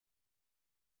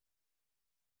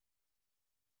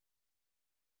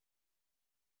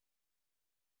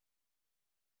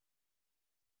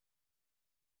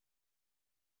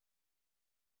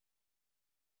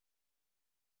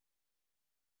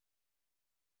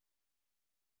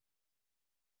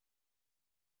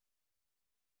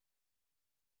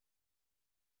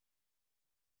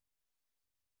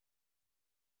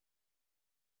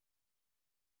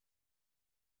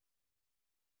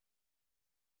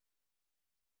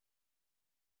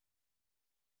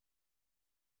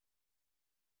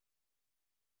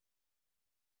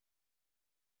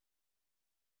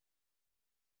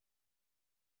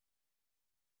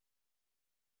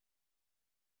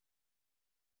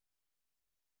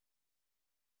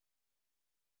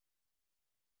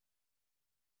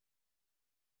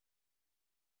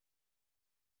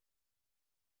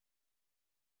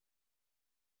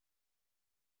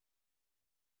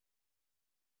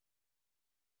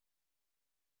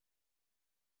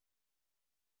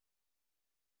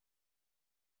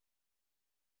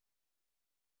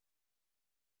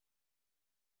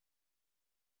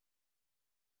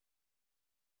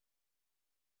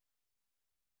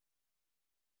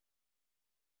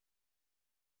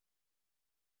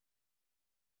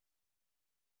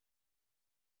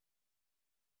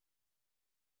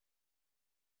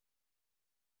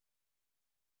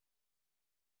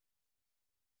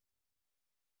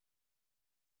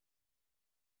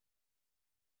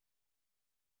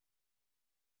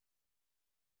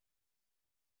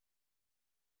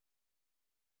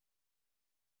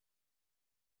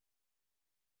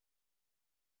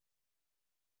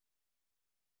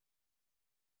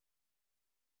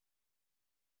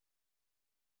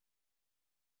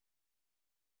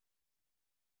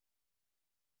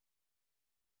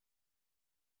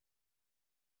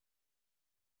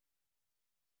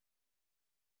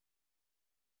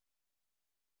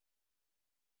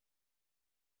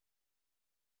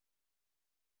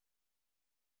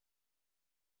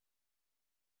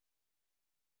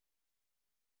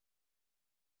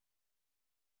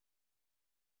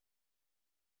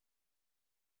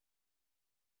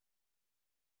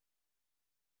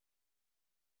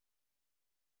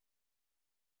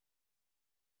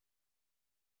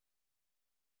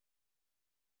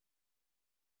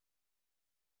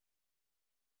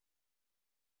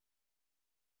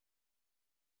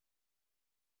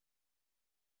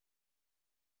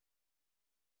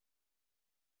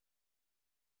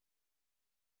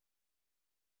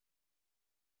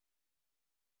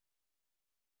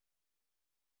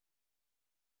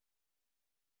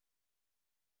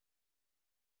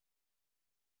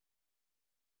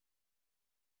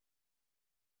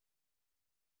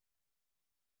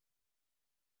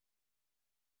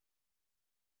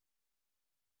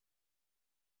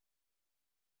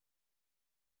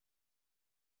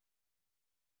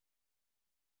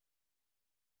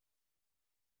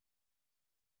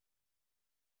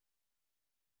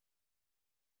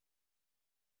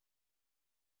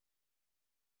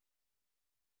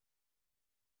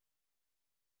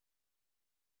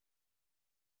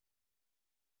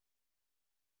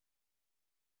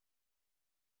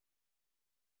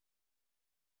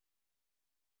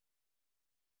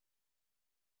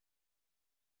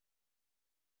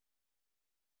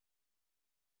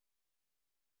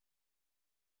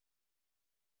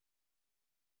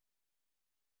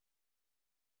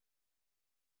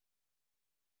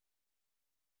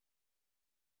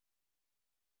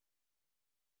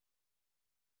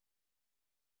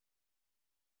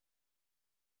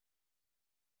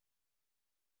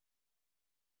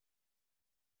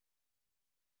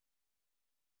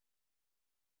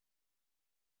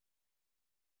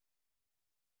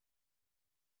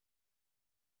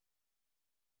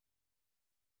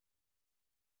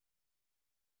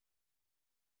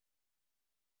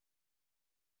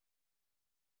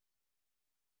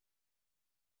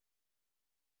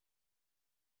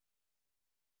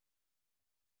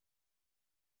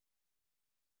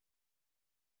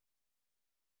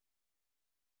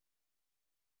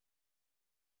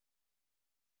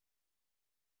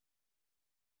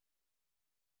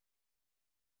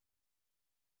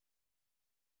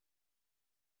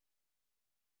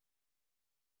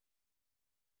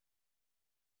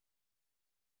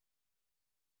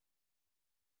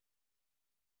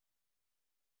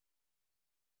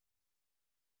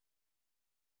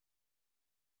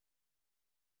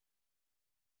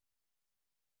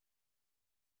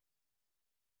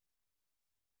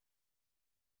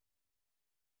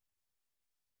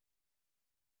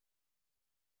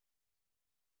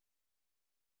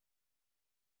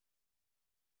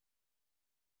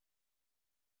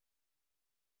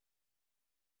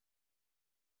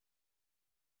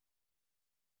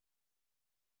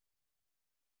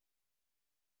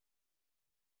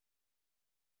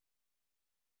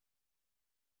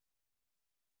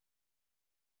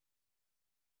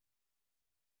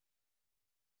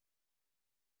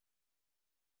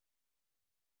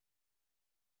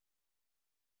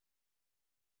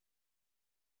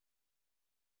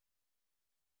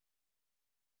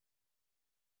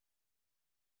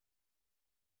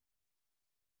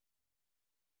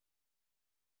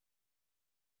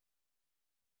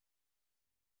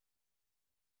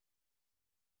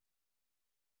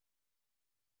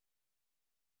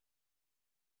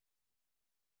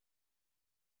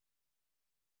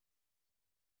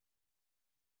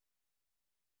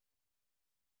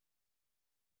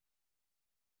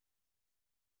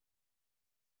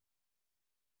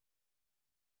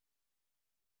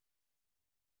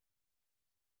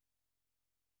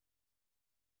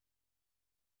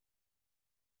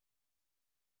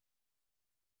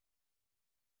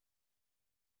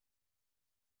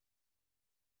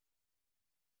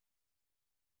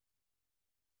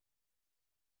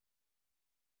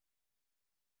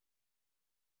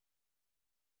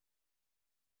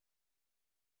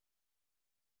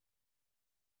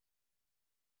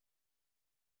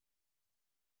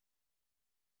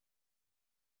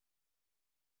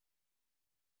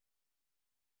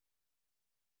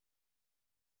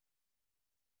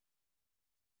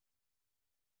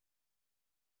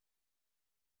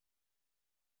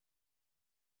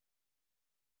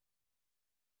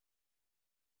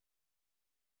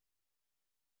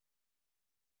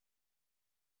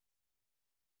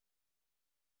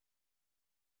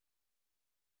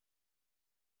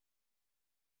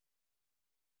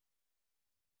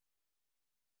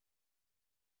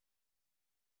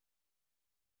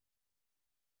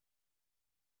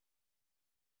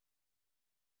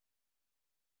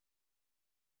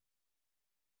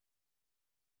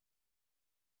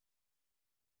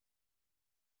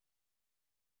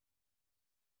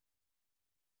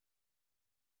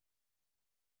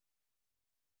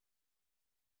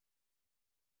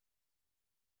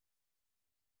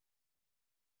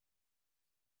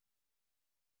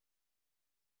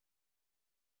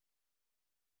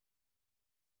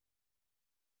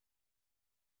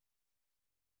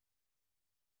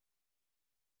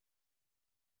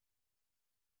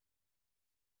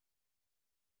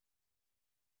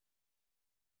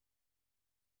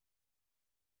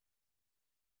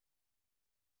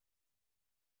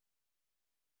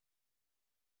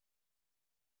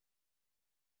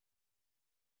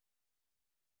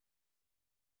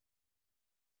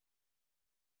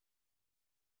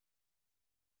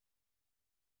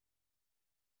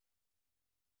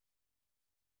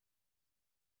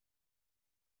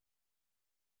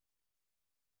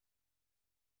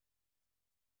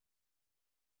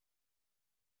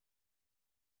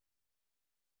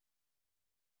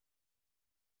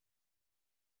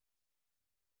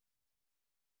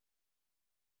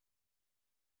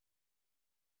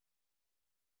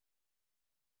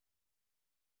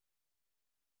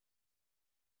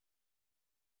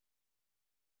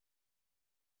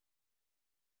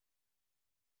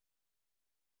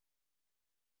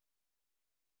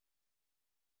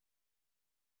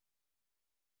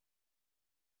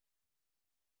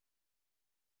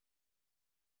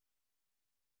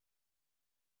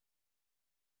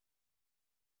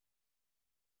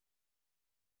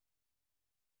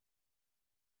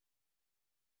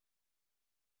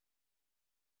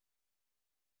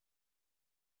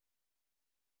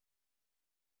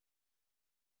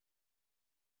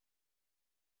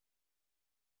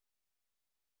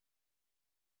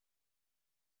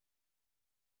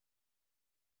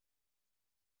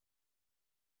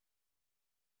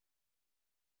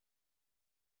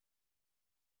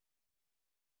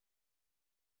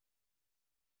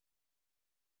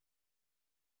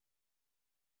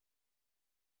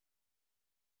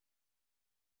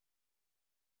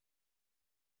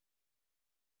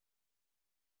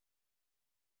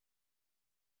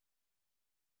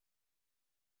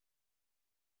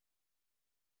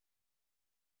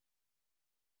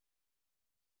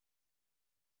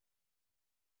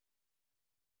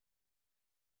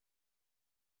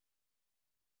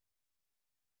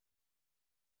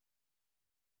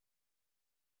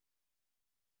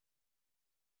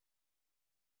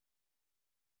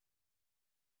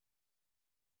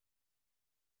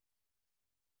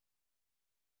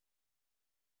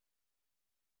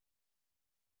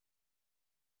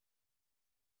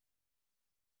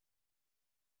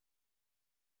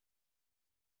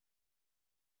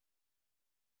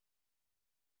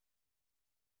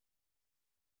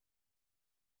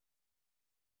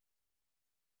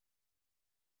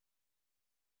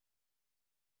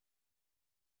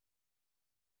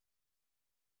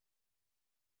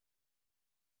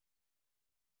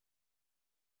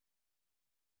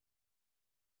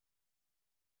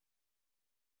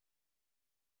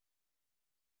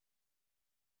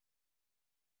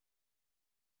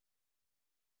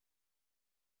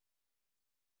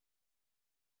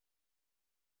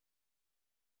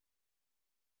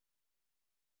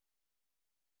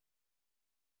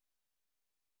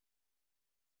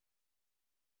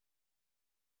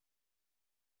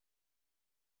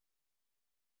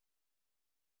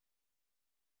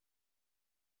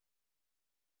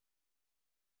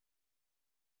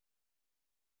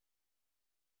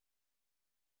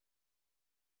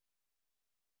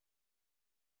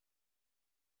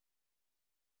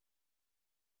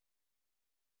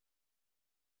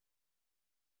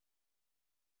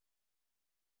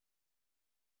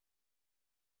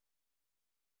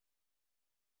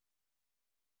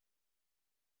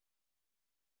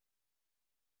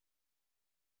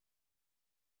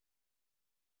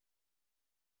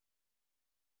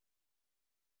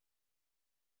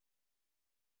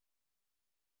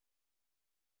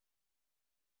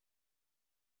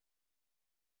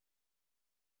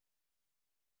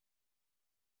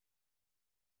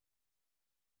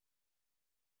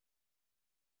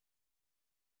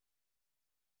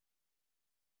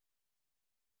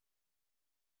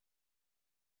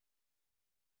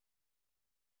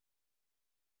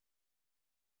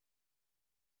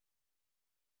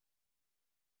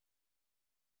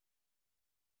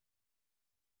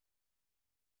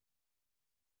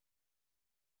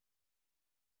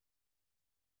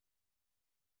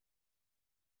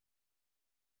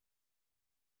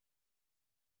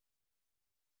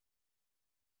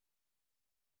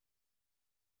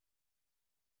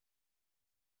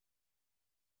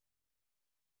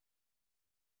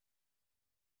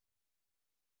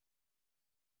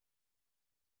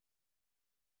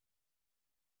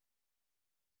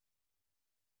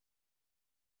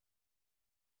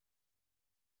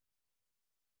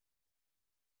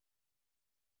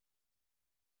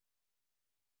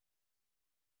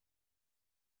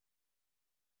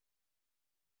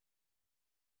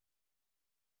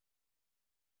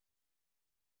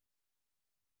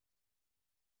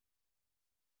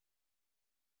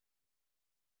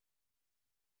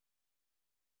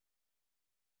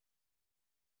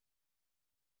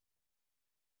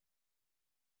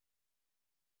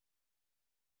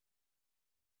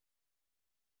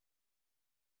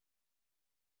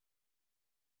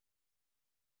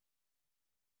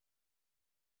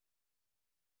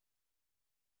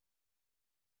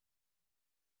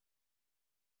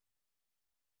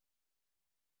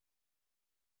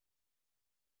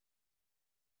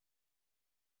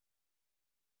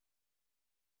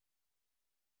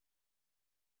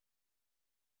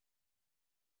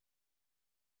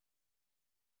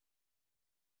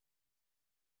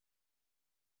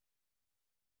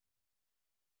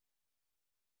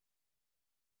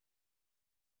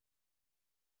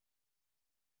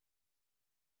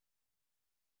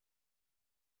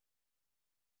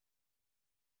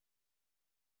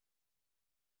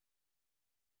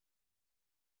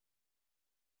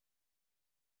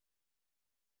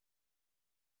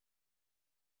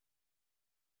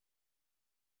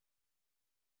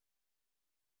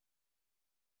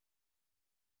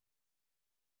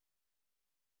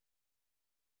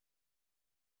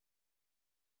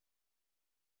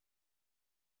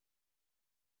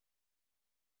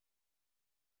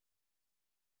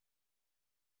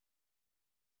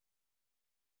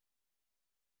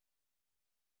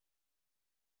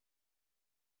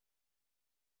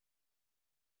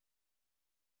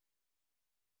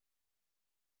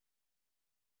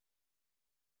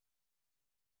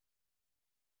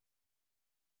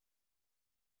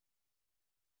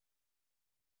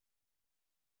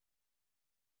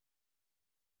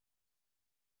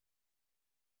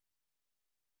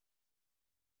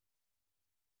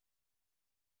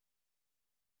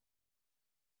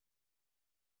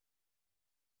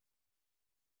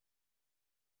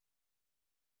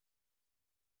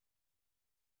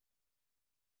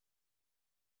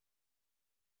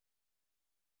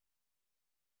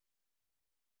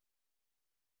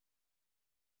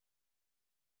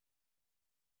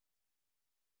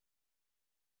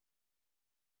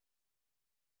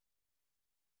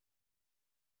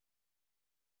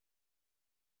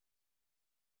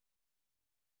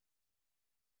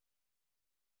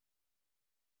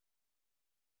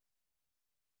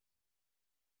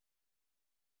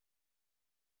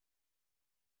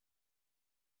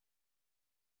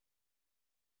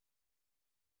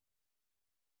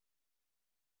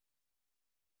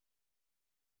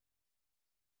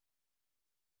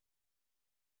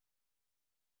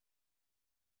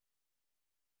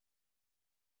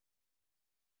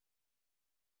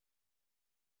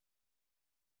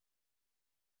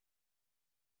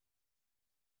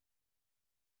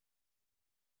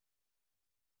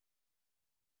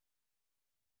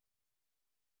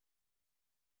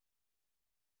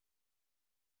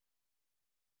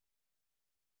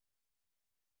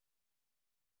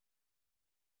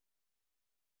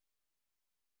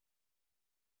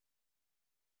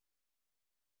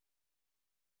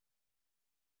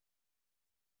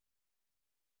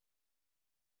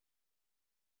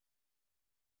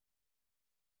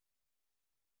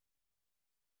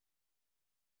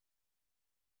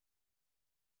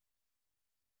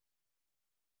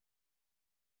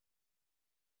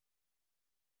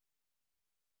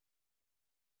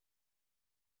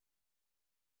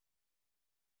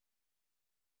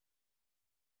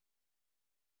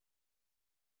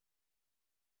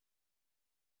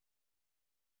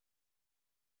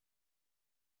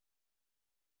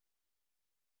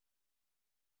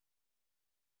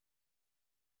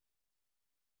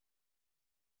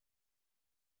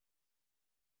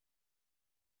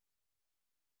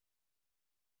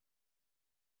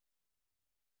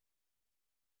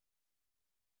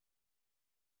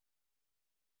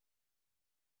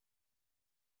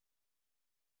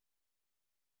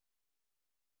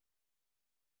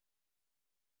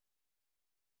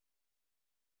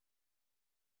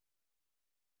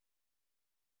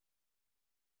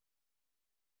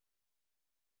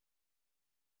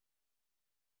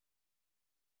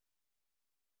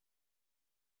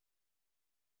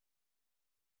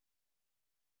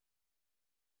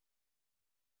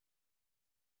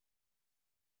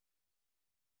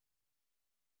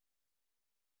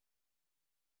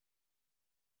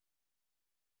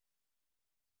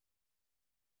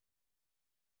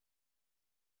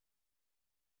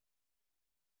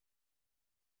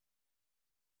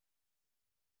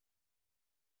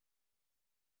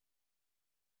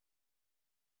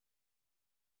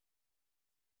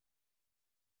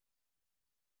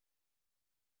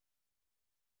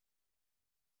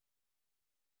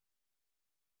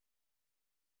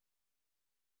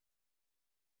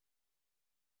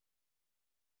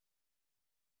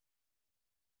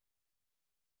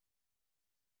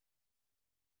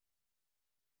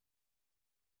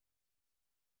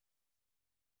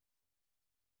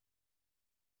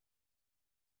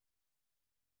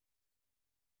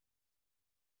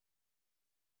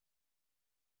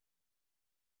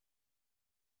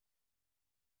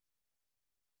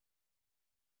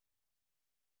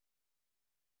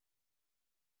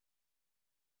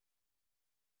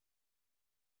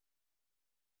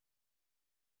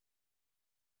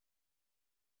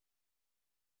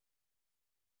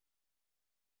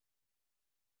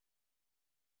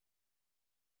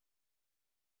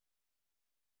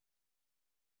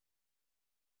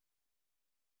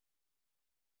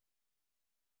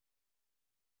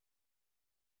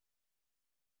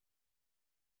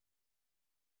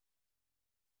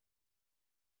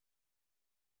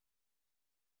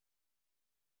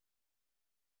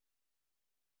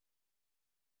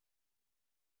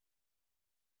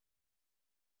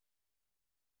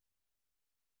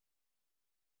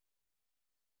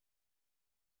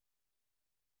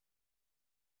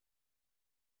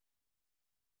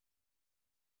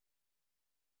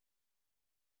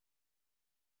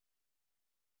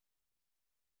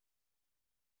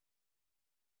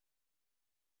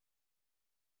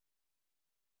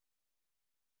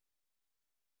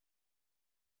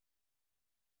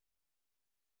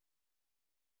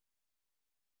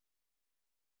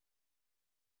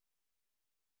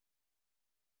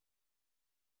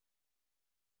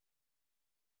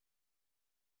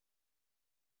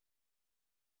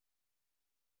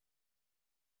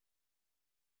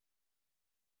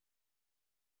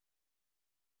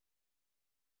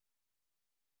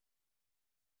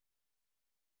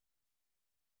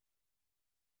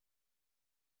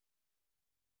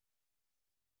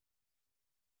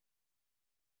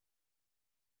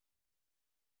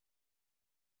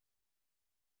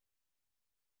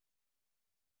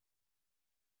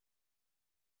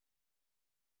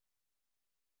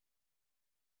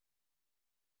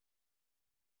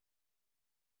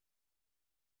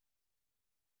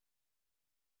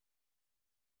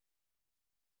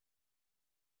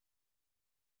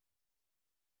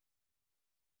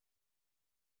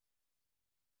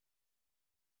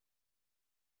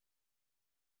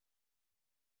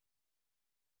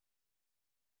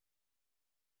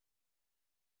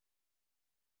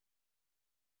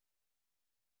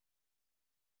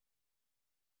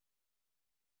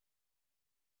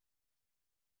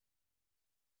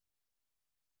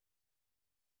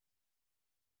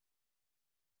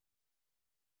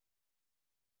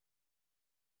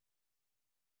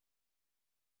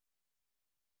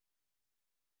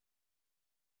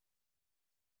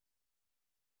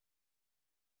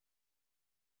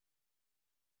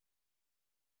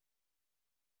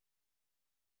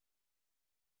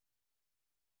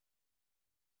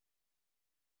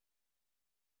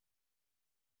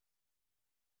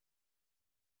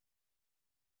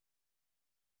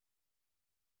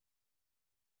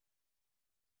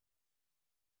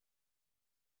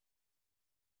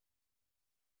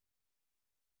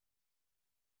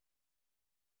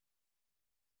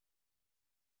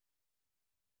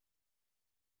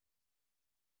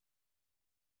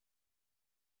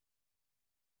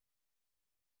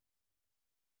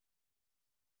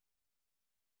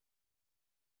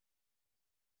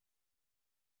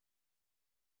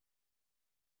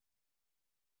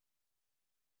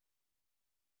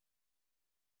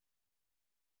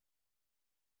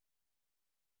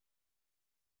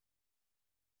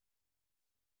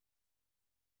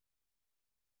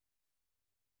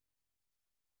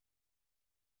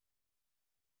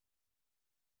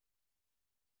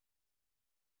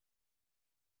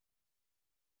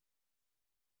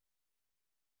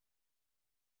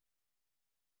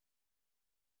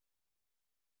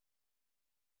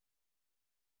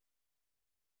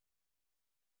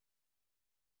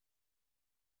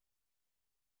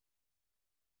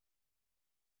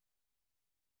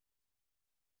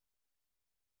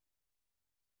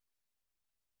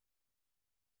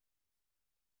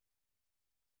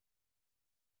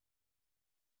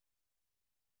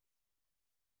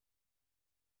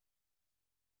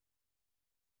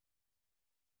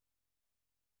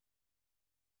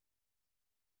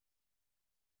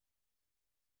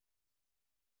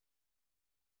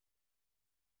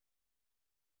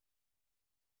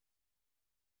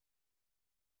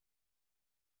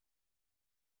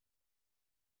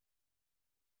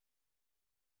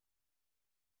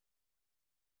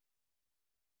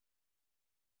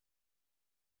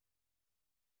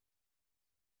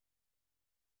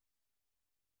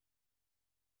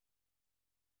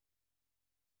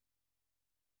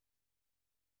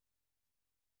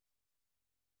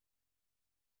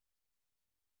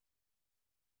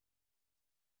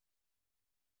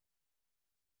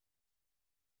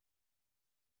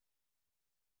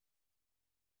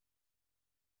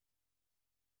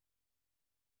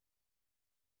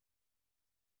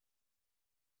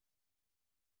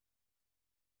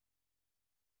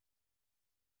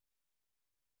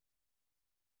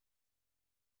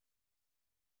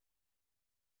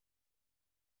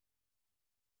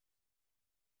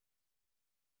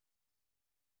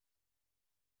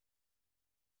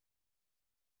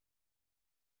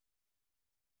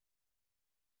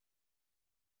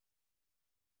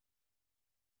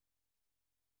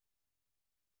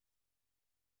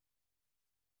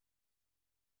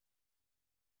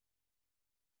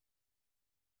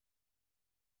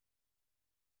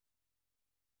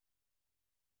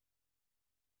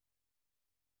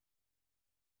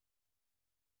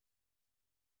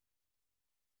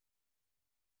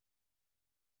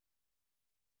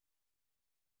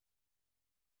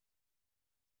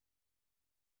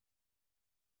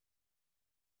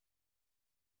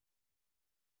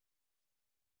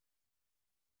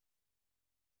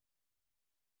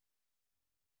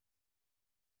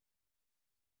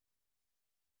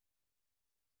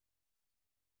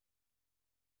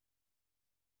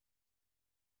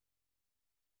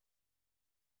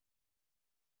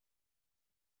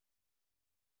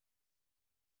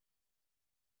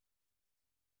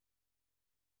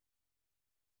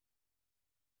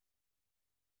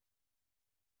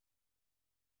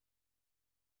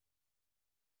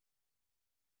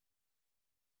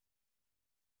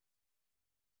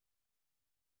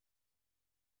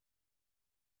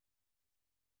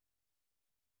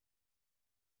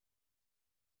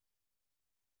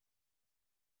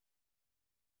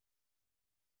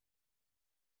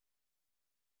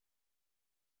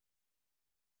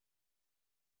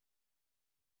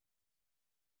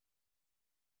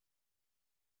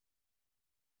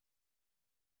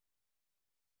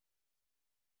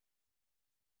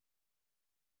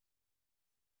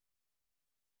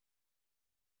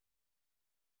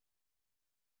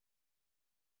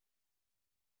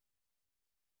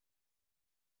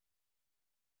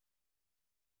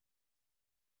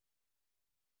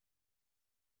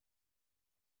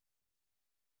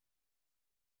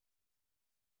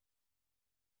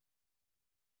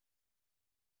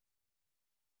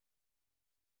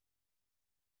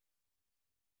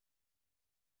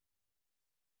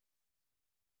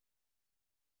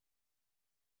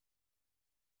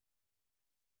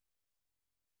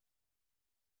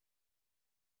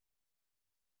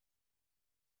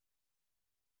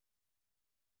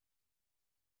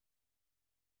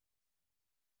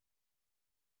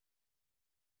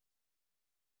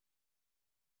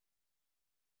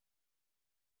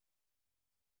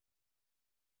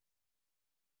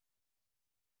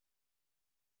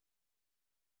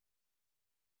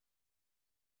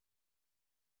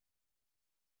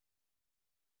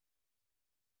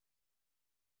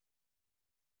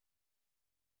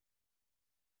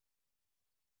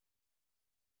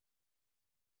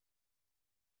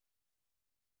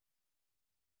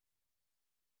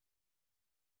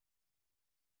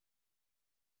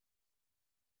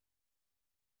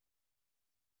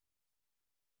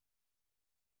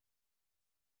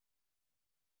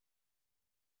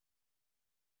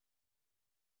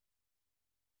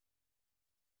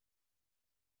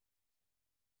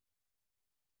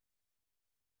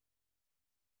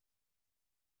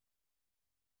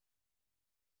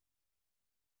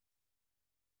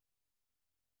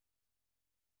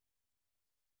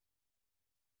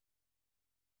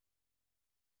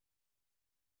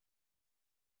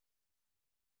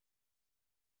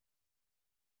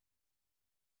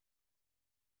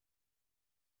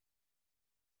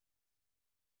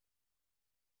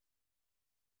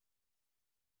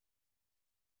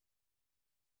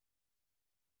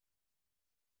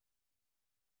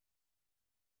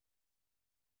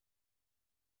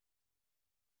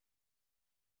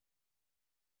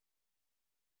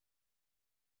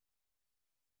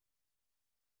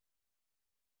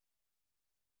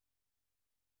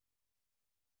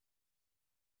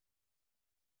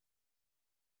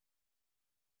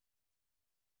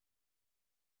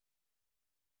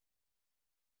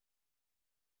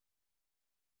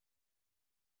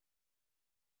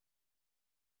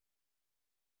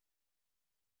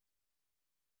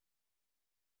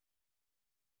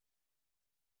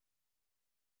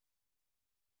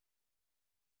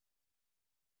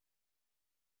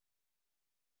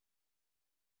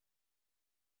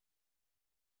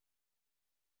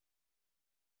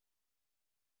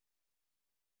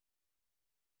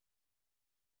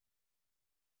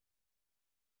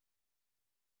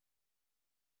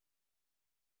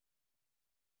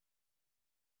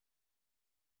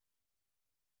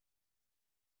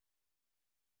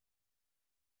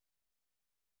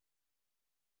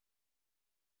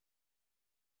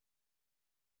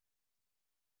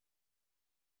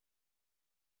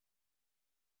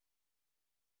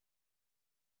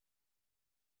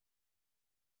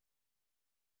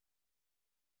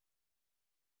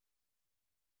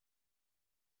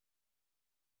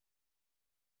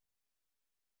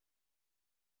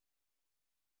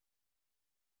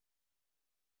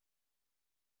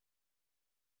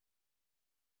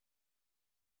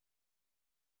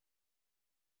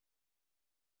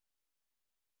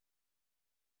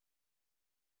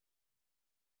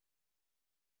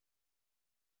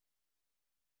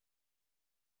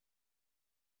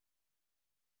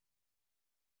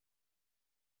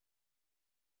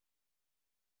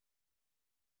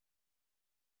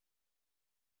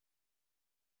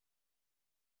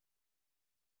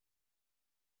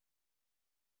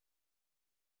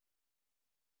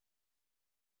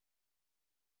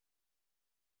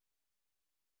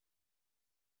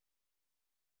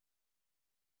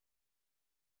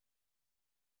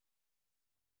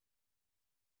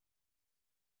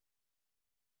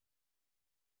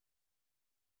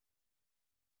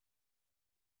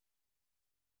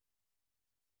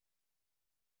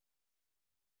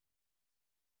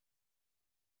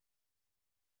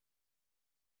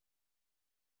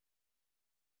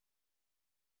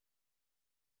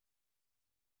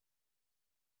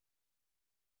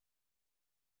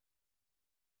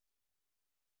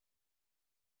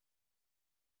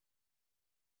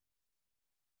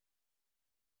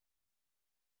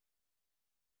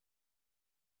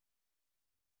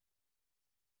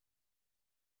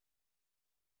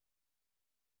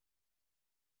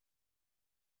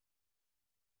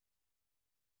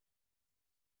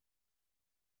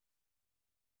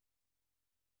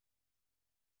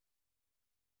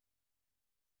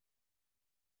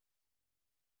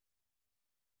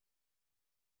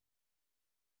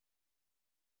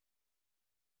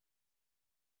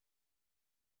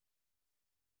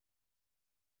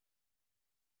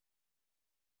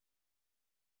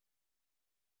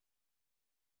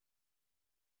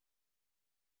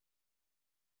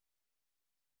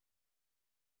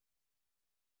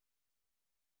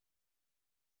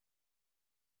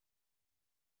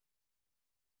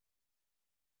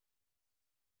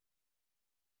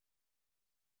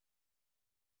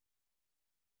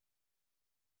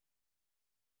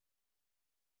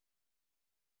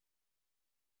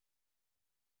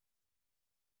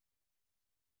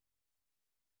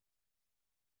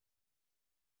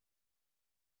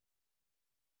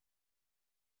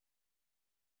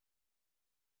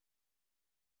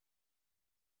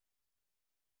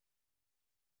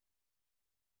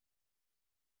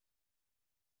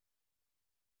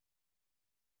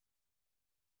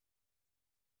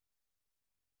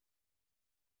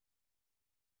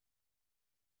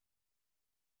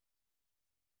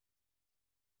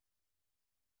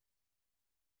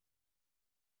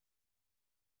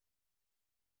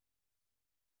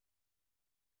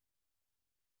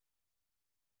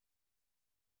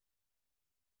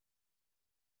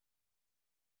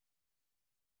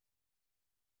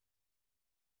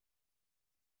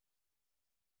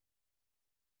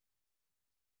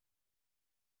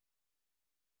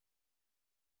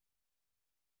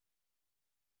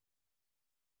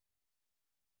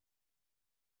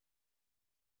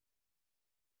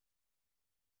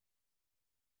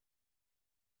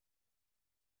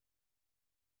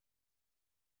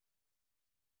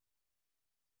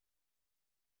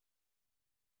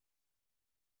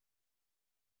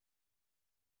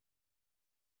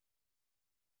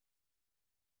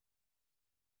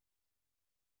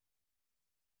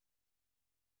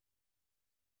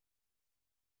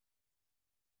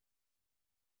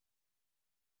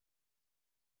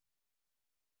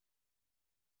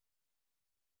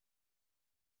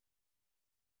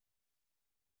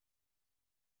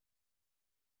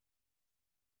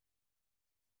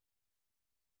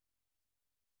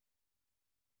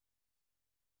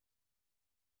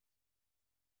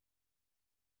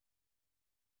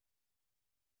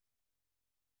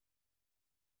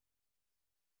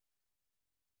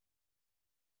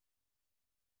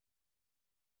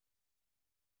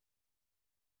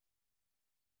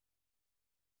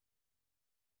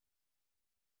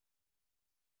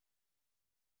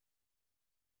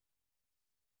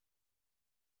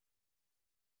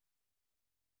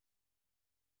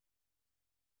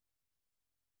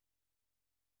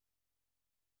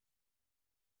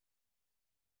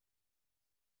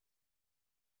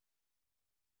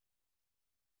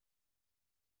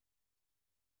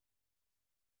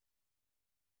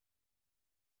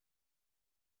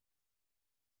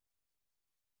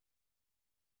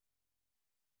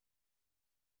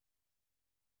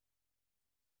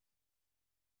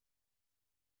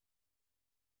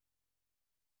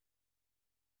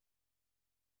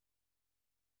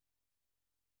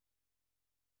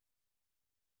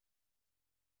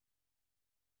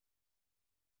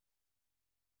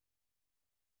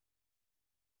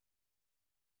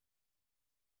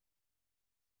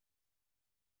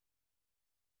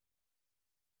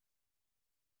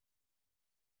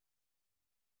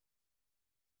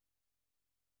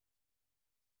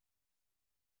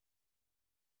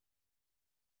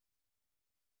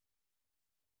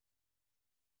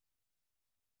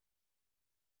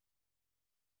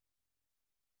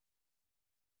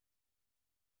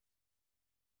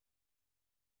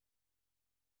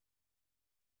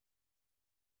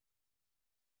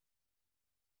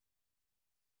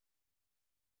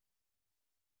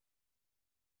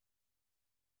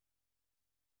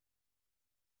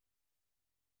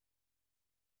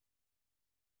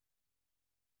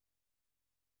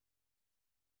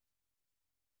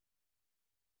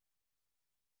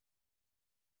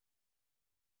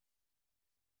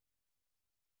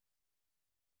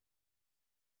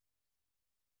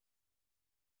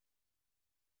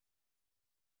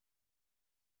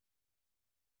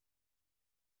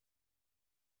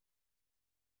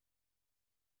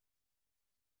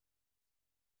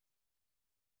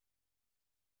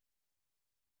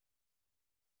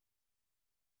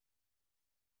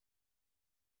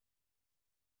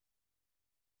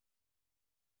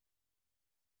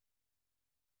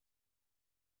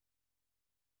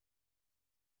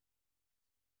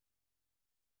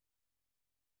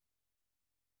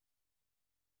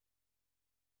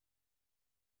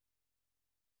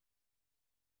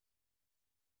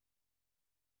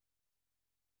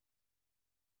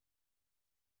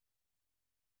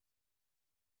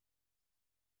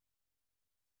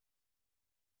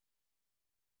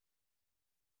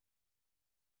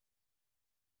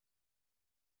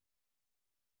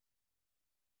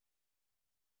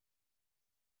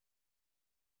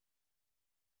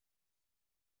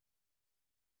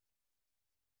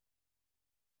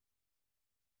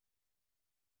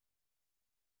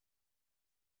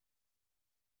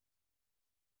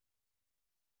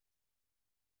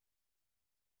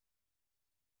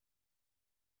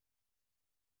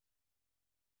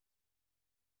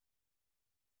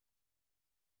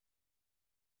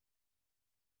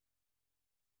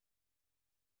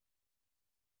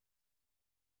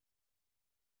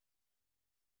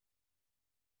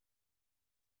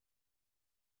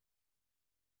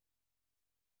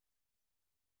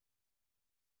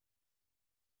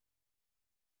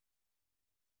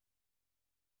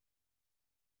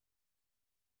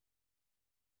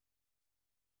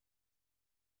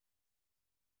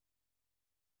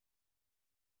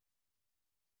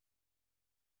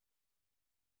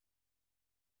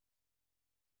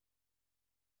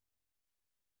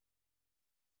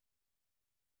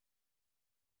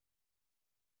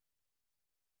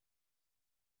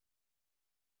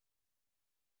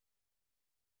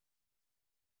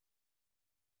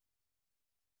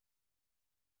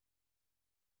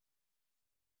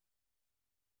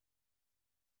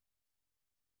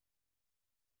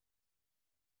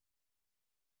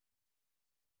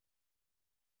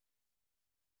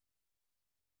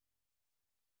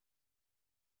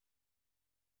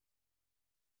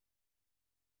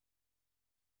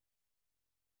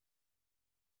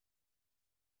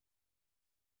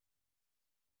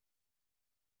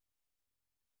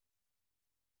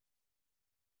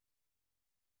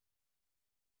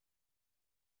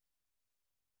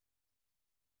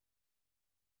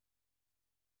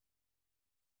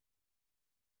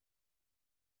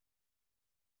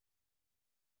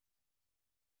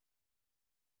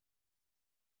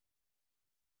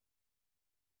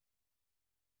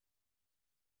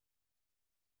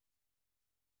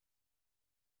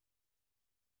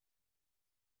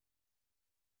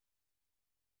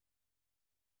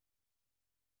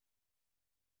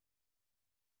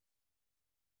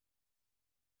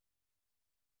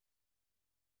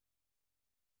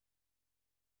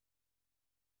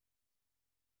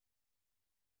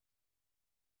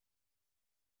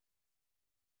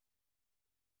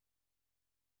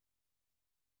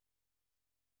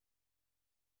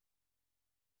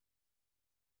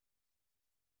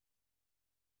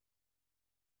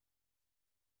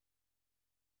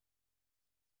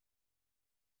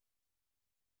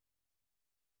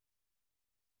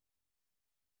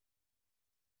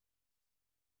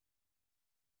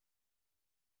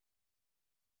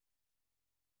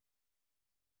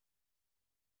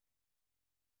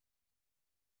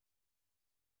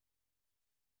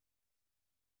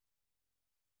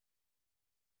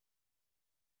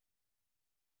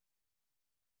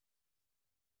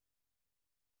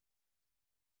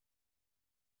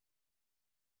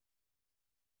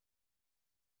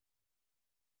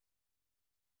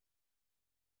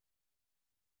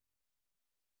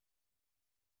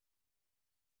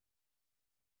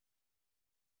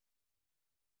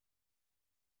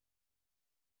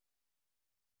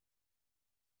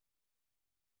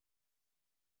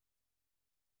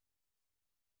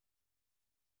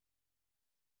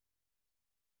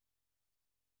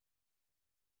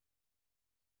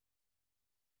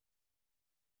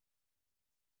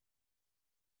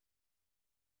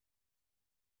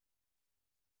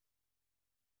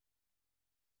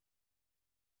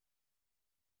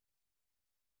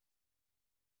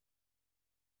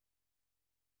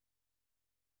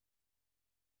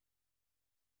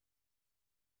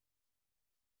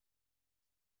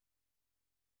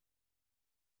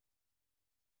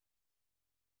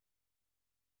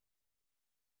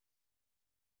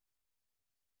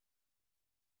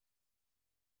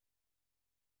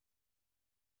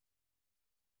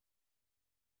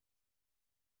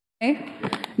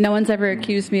No one's ever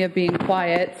accused me of being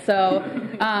quiet, so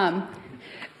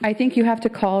I think you have to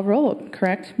call roll,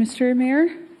 correct, Mr. Mayor?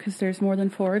 Because there's more than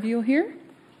 4 of you here.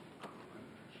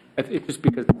 It's just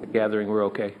because of the gathering, we're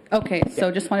okay. Okay,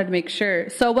 so just wanted to make sure.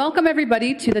 So welcome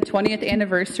everybody to the 20th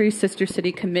Anniversary Sister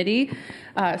City Committee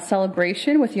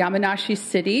celebration with Yamanashi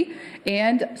City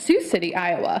and Sioux City,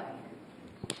 Iowa.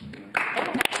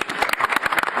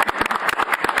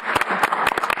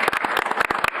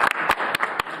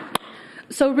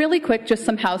 So really quick, just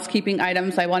some housekeeping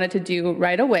items I wanted to do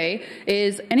right away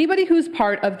is anybody who's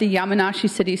part of the Yamanashi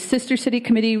City Sister City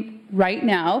Committee right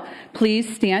now,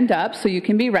 please stand up so you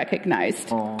can be recognized.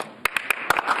 Aww.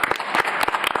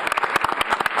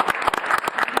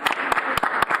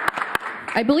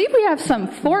 I believe we have some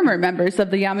former members of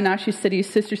the Yamanashi City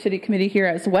Sister City Committee here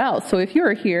as well. So if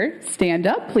you're here, stand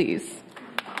up, please.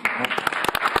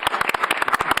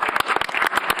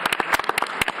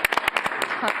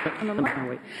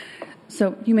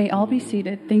 So you may all be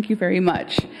seated. Thank you very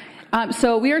much.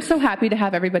 So we are so happy to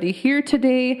have everybody here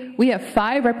today. We have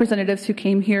 5 representatives who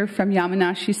came here from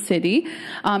Yamanashi City.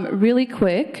 Really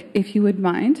quick, if you wouldn't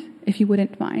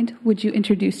mind, would you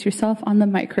introduce yourself on the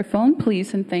microphone,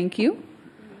 please, and thank you.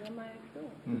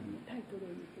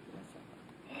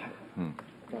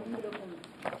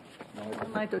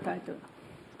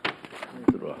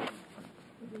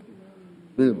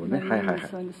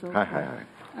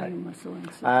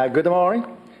 Good morning.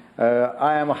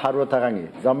 I am Haru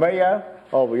Takagi, the mayor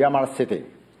of Yamanashi City.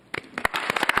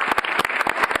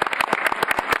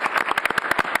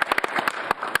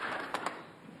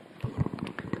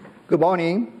 Good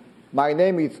morning. My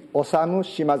name is Osamu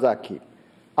Shimazaki.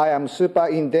 I am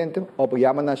superintendent of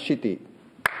Yamanashi City.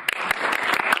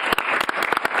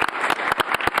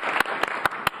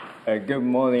 Good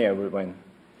morning, everyone.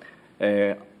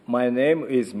 My name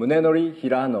is Munenori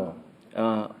Hirano.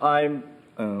 I'm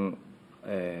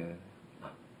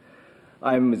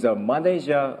the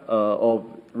manager of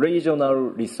Regional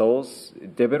Resource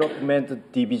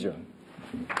Development Division.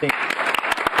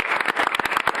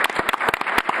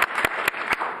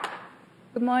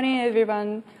 Good morning,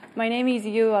 everyone. My name is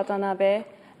Yu Watanabe,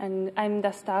 and I'm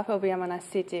the staff of Yamanashi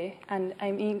City, and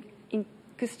I'm in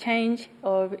exchange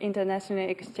of international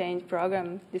exchange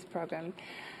program. This program.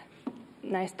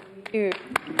 Nice to meet you.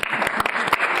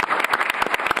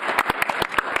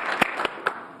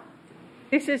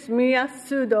 This is Mia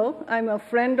Sudo. I'm a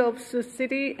friend of Sioux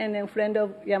City and a friend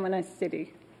of Yamanashi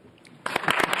City.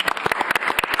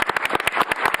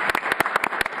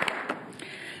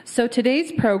 So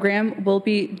today's program will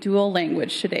be dual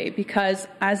language today because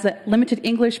as a limited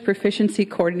English proficiency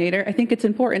coordinator, I think it's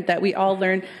important that we all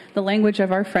learn the language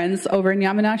of our friends over in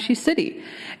Yamanashi City.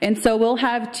 And so we'll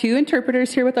have 2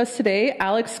 interpreters here with us today,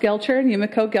 Alex Gelcher and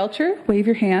Yumiko Gelcher. Wave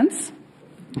your hands.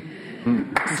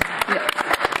 Yeah.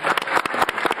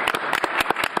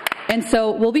 And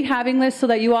so we'll be having this so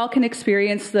that you all can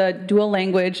experience the dual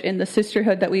language in the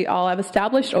sisterhood that we all have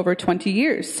established over 20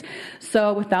 years.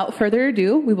 So without further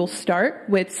ado, we will start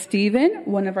with Stephen,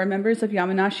 one of our members of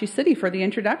Yamanashi City, for the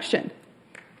introduction.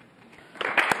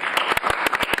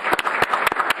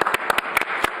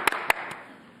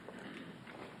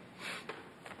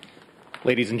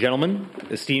 Ladies and gentlemen,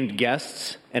 esteemed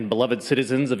guests, and beloved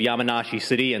citizens of Yamanashi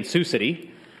City and Sioux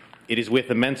City, it is with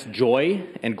immense joy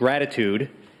and gratitude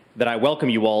that I welcome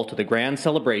you all to the grand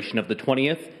celebration of the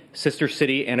 20th Sister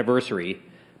City anniversary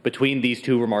between these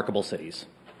 2 remarkable cities.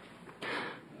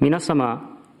 皆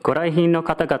様、ご来賓の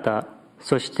方々、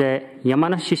そして山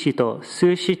梨市とス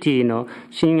ーシティの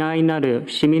親愛なる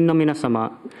市民の皆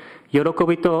様、喜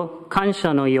びと感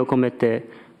謝の意を込めて、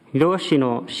両市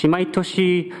の姉妹都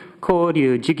市交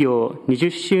流事業20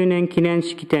周年記念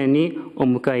式典にお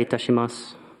迎えいたしま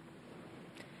す。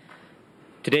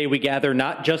Today we gather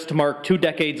not just to mark 2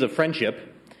 decades of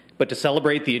friendship, but to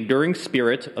celebrate the enduring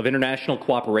spirit of international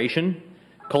cooperation,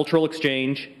 cultural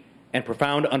exchange, and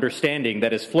profound understanding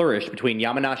that has flourished between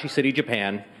Yamanashi City,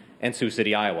 Japan, and Sioux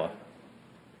City, Iowa.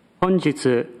 本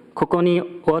日、ここに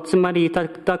お集まりいた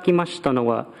だきましたの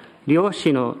は、両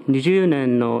市の20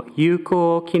年の友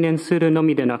好を記念するの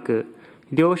みでなく、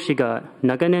両市が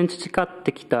長年培っ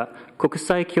てきた国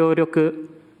際協力、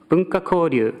文化交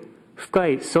流、深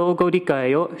い相互理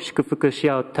解を祝福し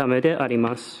合うためであり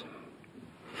ます。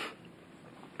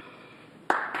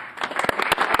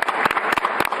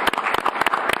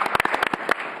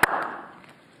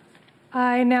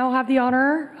I now have the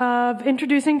honor of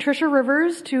introducing Tricia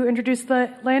Rivers to introduce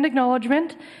the land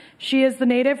acknowledgement. She is the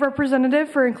native representative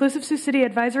for Inclusive Sioux City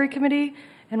Advisory Committee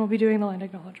and will be doing the land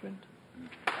acknowledgement.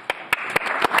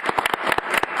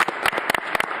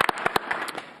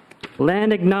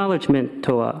 Land acknowledgement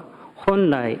とは、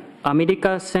本来アメリ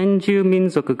カ先住民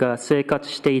族が生活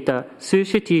していたスー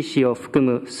シティ市を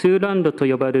含むスーランドと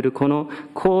呼ばれるこの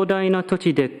広大な土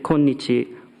地で今日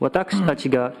私たち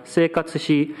が生活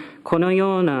し、この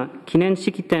ような記念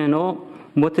式典を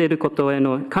持てることへ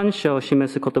の感謝を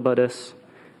示す言葉です。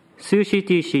スーシ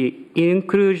ティ市イン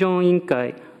クルージョン委員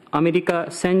会アメリカ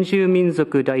先住民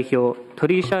族代表ト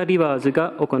リシャ・リワーズ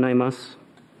が行います。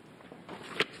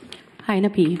Hi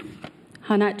Napi,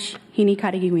 Hanach Hini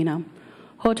Karigiwina,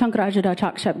 Ho Chunk Rajada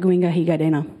Chakshap Gwinga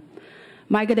Higadena,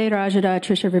 Maigade Rajada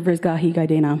Trisha Rivers Ga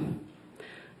Higadena,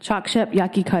 Chakshap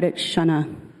Yaki Kadich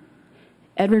Shana,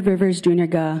 Edward Rivers Jr.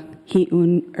 Ga He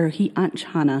Anch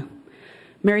Hana,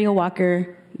 Mario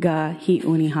Walker Ga He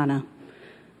Uni Hana.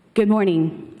 Good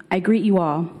morning. I greet you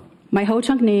all. My Ho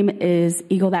Chunk name is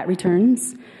Eagle That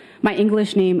Returns. My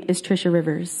English name is Trisha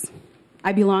Rivers.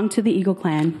 I belong to the Eagle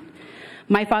clan.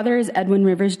 My father is Edwin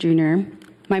Rivers Jr.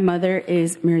 My mother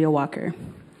is Muriel Walker.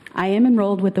 I am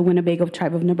enrolled with the Winnebago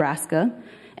tribe of Nebraska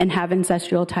and have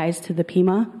ancestral ties to the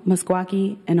Pima,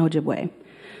 Meskwaki, and Ojibwe.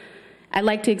 I'd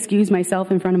like to excuse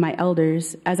myself in front of my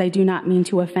elders, as I do not mean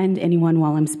to offend anyone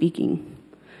while I'm speaking.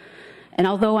 And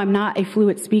although I'm not a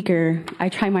fluent speaker, I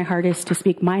try my hardest to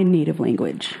speak my native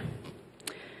language.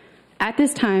 At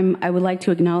this time, I would like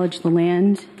to acknowledge the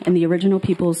land and the original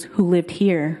peoples who lived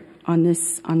here on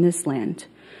this land.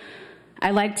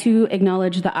 I'd like to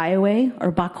acknowledge the Iowa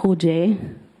or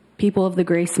Bakolje, people of the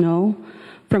gray snow,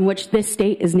 from which this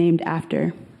state is named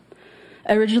after.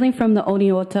 Originally from the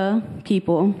Oneota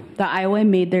people, the Iowa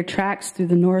made their tracks through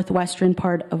the northwestern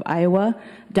part of Iowa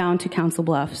down to Council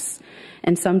Bluffs,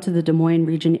 and some to the Des Moines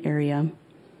region area.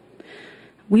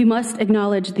 We must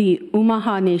acknowledge the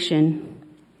Omaha Nation.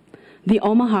 The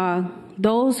Omaha,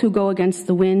 those who go against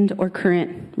the wind or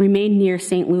current, remained near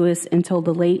St. Louis until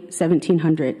the late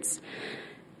 1700s.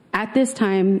 At this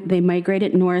time, they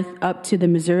migrated north up to the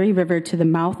Missouri River to the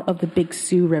mouth of the Big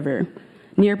Sioux River,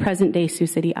 near present-day Sioux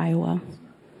City, Iowa.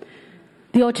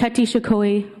 The Ocheti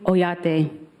Shikoi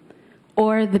Oyate,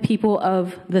 or the people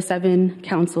of the Seven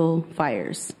Council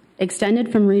Fires,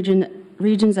 extended from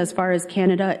regions as far as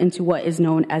Canada into what is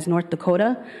known as North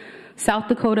Dakota, South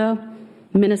Dakota,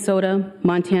 Minnesota,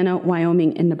 Montana,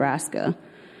 Wyoming, and Nebraska,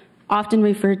 often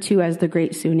referred to as the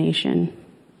Great Sioux Nation.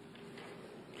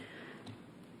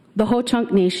 The Ho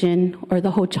Chunk Nation, or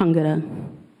the Ho Chungara,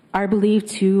 are believed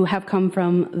to have come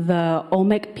from the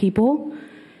Olmec people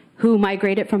who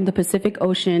migrated from the Pacific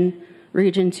Ocean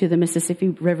region to the Mississippi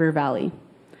River Valley.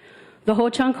 The Ho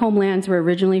Chunk homelands were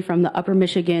originally from the upper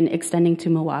Michigan extending to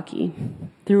Milwaukee.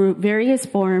 Through various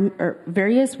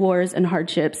wars and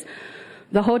hardships,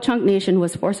 the Ho Chunk Nation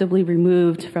was forcibly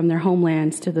removed from their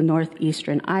homelands to the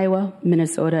northeastern Iowa,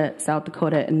 Minnesota, South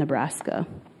Dakota, and Nebraska.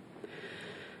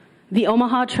 The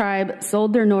Omaha tribe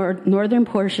sold their northern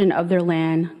portion of their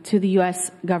land to the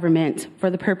U.S. government for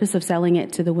the purpose of selling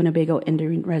it to the Winnebago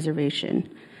Indian Reservation.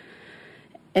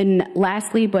 And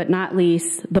lastly, but not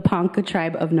least, the Ponca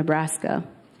tribe of Nebraska,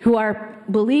 who are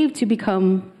believed to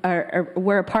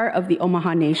were a part of the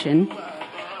Omaha Nation,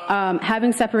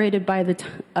 having separated by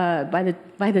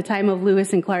the time of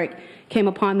Lewis and Clark came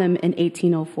upon them in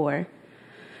 1804.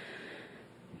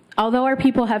 Although our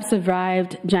people have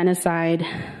survived genocide,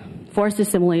 forced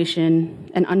assimilation,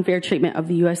 and unfair treatment of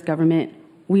the U.S. government,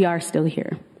 we are still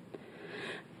here.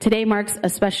 Today marks a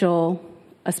special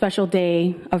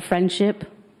day of friendship,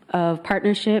 of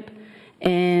partnership,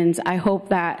 and I hope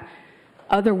that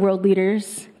other world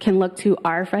leaders can look to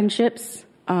our friendships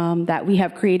that we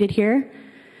have created here.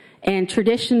 And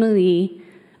traditionally,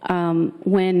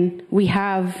 when we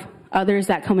have others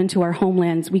that come into our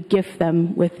homelands, we gift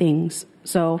them with things.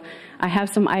 So I have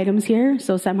some items here.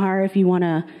 So Samhar, if you want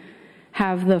to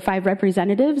have the 5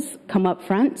 representatives come up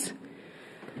front.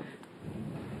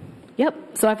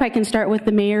 Yep, so if I can start with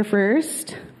the mayor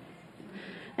first.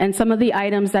 And some of the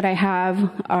items that I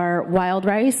have are wild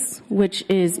rice, which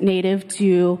is native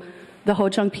to the Ho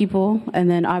Chunk people,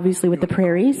 and then obviously with the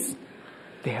prairies.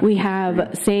 We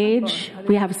have sage,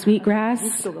 we have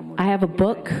sweetgrass. I have a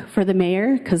book for the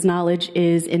mayor, because knowledge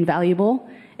is invaluable,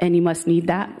 and you must need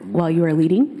that while you are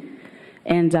leading.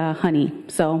 And honey.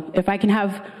 So if I can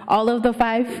have all of the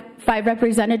five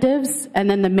representatives, and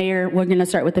then the mayor, we're going to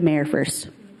start with the mayor first.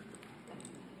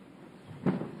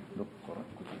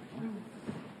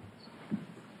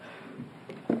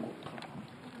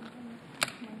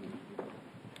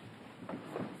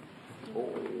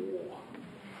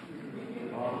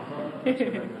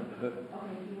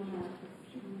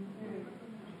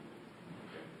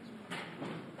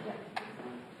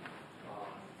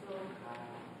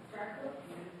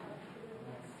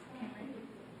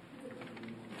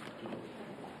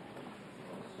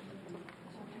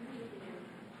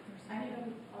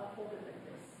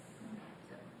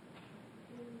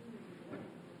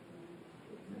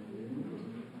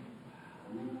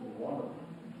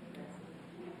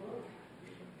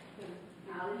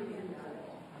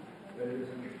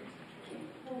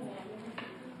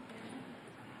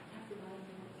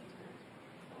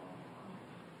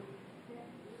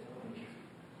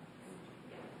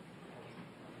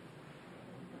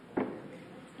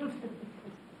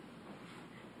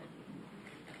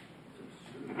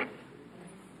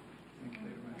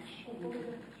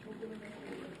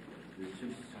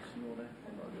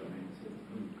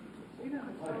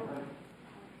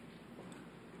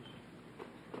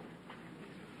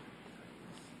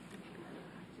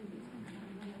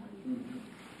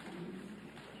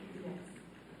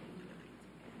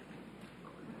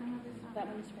 That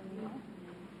one's for me.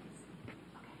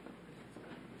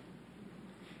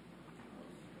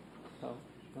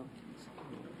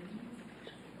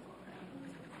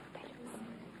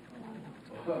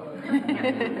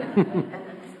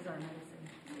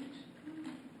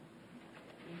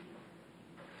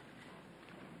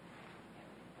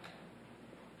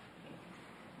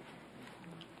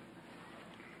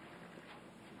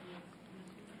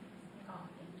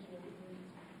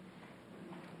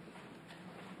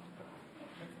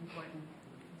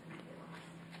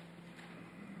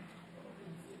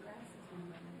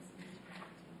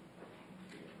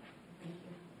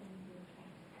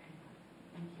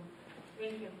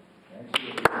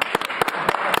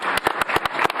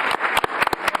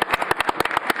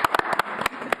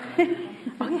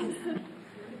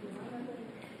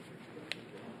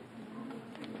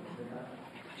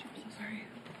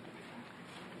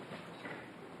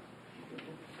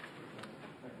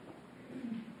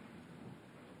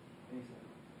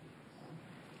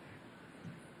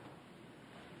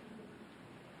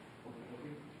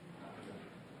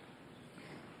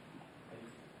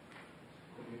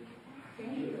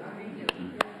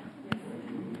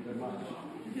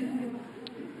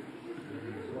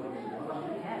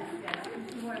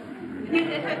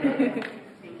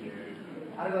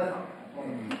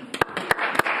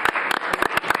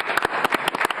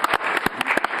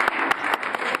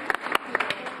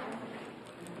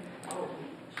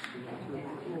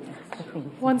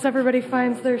 Once everybody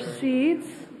finds their seats,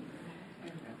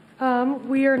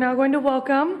 we are now going to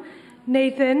welcome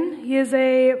Nathan. He is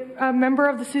a member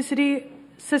of the Sioux City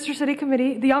Sister City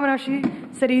Committee, the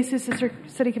Yamanashi City Sioux Sister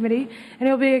City Committee, and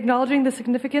he'll be acknowledging the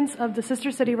significance of the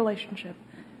sister city relationship.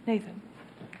 Nathan.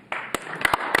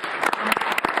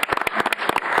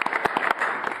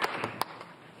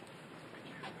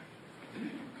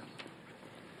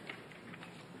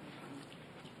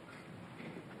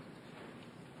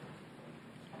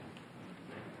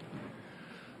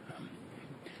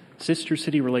 Sister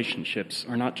city relationships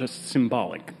are not just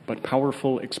symbolic, but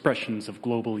powerful expressions of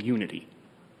global unity.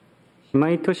 姉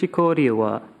妹都市交流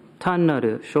は単な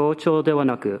る象徴では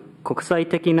なく、国際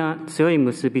的な強い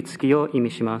結びつきを意味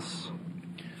します。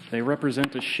They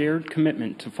represent a shared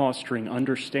commitment to fostering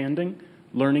understanding,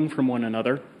 learning from one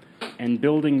another, and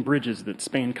building bridges that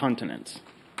span continents.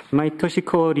 姉妹都市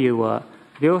交流は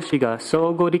両氏が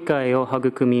相互理解を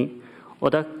育み、お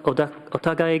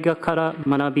互いがから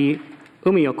学び、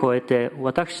海を越えて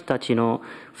私たちの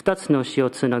二つの死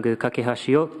をつなぐ架け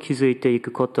橋を築いてい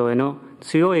くことへの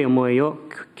強い思いを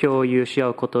共有し合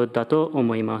うことだと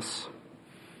思います。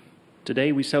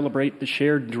Today we celebrate the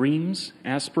shared dreams,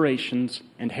 aspirations,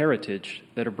 and heritage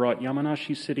that have brought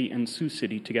Yamanashi City and Sioux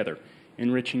City together,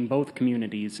 enriching both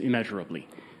communities immeasurably.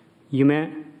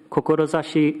 夢、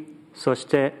志、そし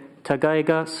て互い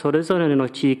がそれぞれの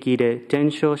地域で伝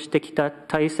承してきた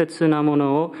大切なも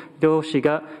のを両氏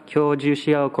が享受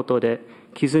し合うことで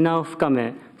絆を深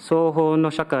め、双方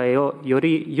の社会をよ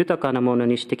り豊かなもの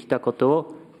にしてきたこと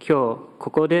を今日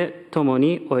ここで共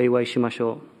にお祝いしまし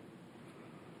ょう。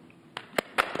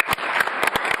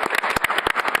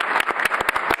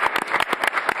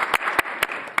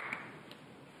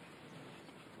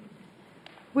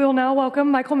We will now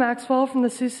welcome Michael Maxwell from the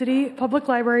Sioux City Public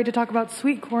Library to talk about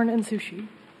sweet corn and sushi.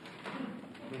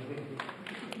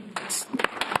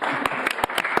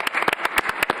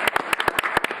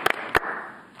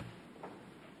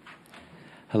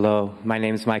 Hello, my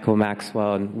name is Michael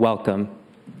Maxwell and welcome.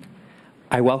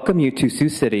 I welcome you to Sioux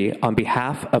City on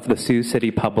behalf of the Sioux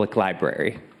City Public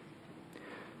Library.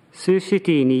 Sioux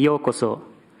City にようこ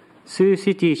そ。スー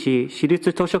シティ市私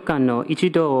立図書館の一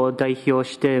同を代表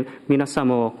して皆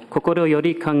様を心よ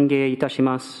り歓迎いたし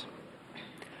ます。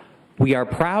We are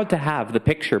proud to have the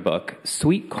picture book,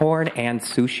 Sweet Corn and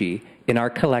Sushi, in our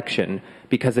collection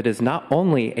because it is not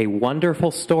only a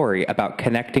wonderful story about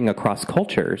connecting across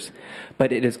cultures,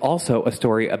 but it is also a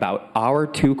story about our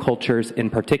two cultures in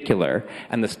particular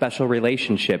and the special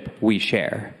relationship we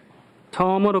share.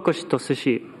 トウモロコシと寿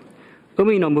司、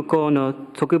海の向こうの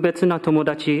特別な友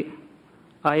達、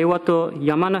アイワと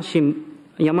山梨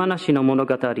の物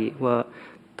語は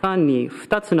単に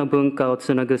2つの文化を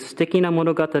つなぐ素敵な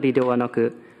物語ではな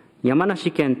く、山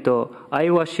梨県とア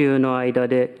イワ州の間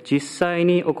で実際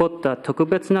に起こった特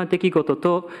別な出来事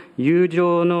と友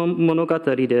情の物語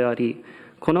であり、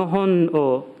この本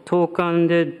を当館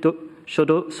で所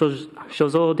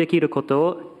蔵できること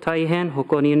を大変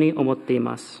誇りに思ってい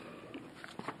ます。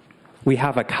We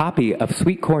have a copy of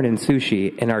Sweet Corn and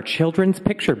Sushi in our children's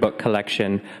picture book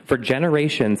collection for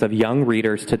generations of young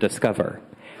readers to discover.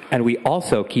 And we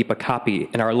also keep a copy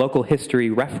in our local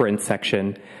history reference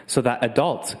section so that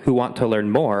adults who want to learn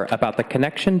more about the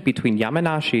connection between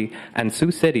Yamanashi and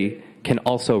Sioux City can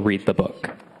also read the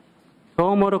book.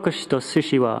 トウモロコシと寿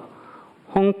司は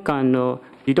本館の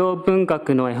児童文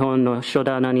学の絵本の書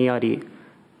棚にあり、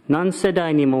何世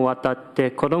代にもわたって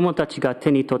子どもたちが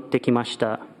手に取ってきまし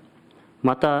た。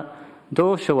また、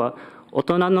同書は大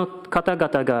人の方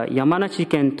々が山梨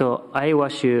県とアイ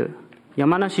ワ州、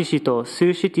山梨市とス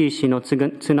ーシティ市のつ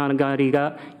ながり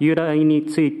が由来に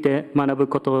ついて学ぶ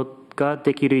ことが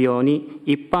できるように、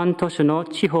一般図書の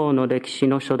地方の歴史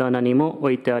の書棚にも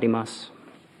置いてあります。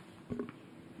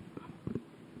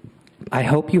I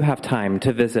hope you have time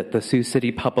to visit the Sioux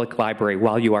City Public Library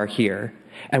while you are here,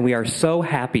 and we are so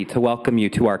happy to welcome you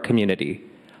to our community.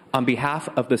 On behalf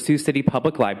of the Sioux City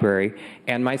Public Library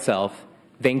and myself,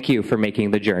 thank you for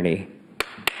making the journey.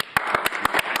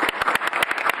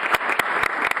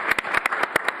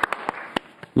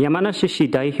 山梨市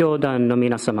代表団の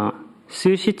皆様、ス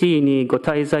ーシティにご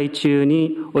滞在中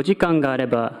にお時間があれ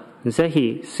ば、ぜ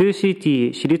ひスーシテ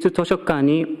ィ市立図書館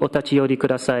にお立ち寄りく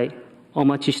ださい。お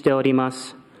待ちしておりま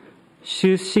す。ス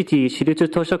ーシティ市立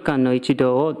図書館の一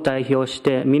同を代表し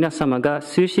て皆様が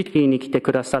スーシティに来て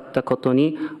くださったこと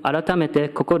に改めて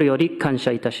心より感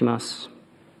謝いたします。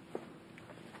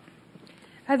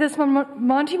At this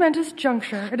momentous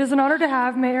juncture, it is an honor to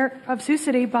have Mayor of Sioux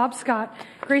City, Bob Scott,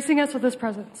 gracing us with his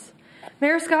presence.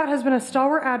 Mayor Scott has been a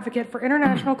stalwart advocate for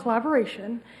international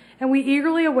collaboration, and we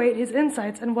eagerly await his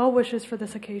insights and well wishes for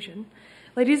this occasion.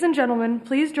 Ladies and gentlemen,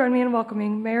 please join me in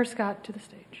welcoming Mayor Scott to the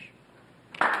stage.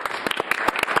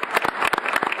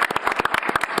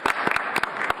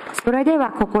 それでは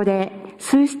ここで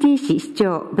スーシティ市市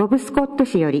長ボブ・スコット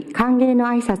氏より歓迎の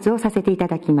挨拶をさせていた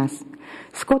だきます。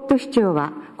スコット市長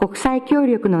は国際協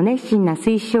力の熱心な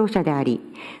推奨者であり、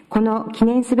この記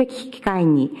念すべき機会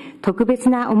に特別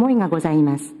な思いがござい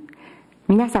ます。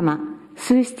皆様、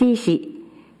スーシティ市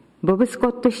ボブ・スコ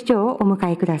ット市長をお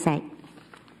迎えください。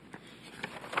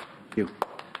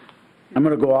I'm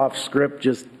going to go off script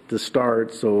just to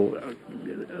start, so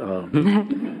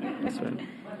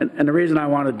and the reason I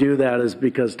want to do that is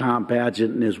because Tom Padgett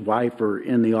and his wife are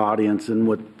in the audience, and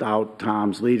without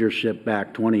Tom's leadership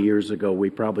back 20 years ago, we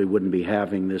probably wouldn't be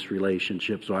having this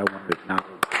relationship, so I want to acknowledge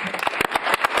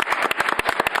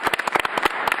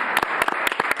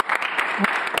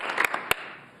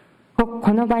that.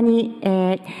 この場に、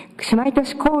姉妹都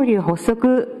市交流発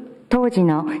足当時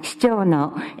の市長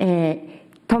の、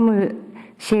トム・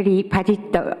シェリー・パジッ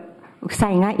ト夫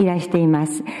妻がいらしていま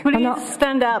す。Please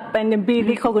stand up and be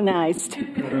recognized.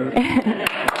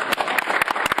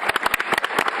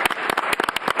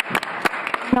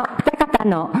 の二方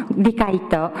の理解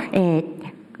と、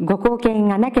ご貢献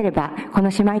がなければこの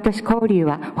姉妹都市交流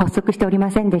は発足しており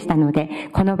ませんでしたので、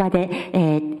この場で、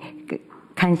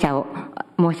感謝を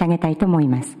申し上げたいと思い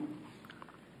ます。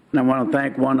And I want to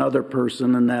thank one other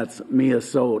person, and that's Mia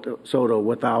Soto.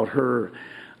 Without her,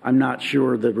 I'm not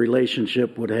sure the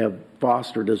relationship would have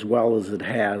fostered as well as it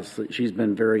has. She's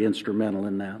been very instrumental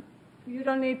in that. You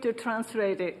don't need to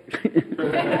translate it.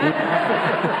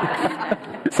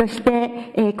 そし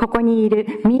て、ここにいる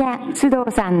宮須藤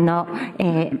さんの、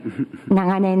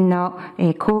長年の、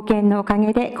貢献のおか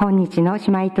げで今日の姉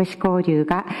妹都市交流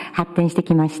が発展して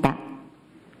きました。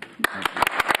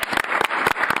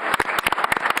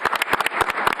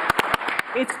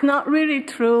It's not really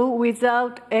true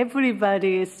without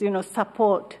everybody's,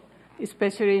 support,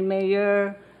 especially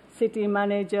mayor, city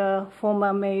manager,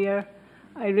 former mayor.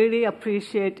 I really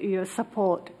appreciate your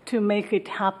support to make it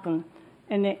happen,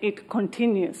 and it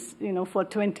continues, for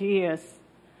 20 years.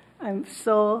 I'm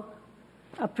so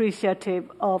appreciative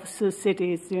of Sioux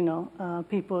City's,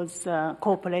 people's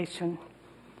cooperation.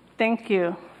 Thank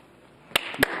you.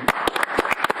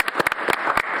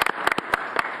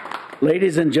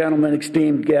 Ladies and gentlemen,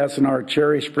 esteemed guests, and our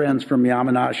cherished friends from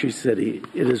Yamanashi City,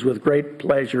 it is with great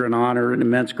pleasure and honor and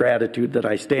immense gratitude that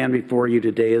I stand before you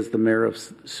today as the mayor of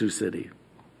Sioux City.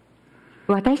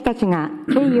 私たちが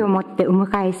敬意を持ってお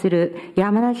迎えする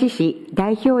山梨市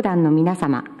代表団の皆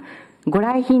様、ご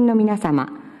来賓の皆様、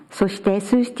そして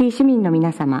スーシティ市民の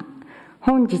皆様、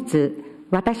本日、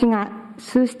私が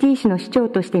スースティー市の市長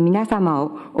として皆様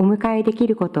をお迎えでき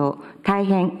ることを大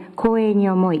変光栄に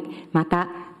思い、また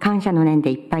感謝の念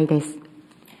でいっぱいです。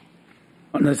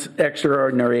On this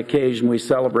extraordinary occasion, we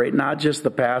celebrate not just the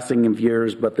passing of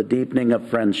years, but the deepening of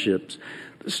friendships,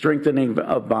 the strengthening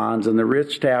of bonds, and the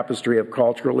rich tapestry of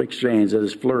cultural exchange that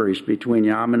has flourished between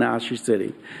Yamanashi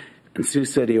City and Sioux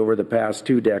City over the past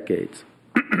 2 decades.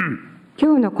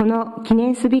 今日のこの記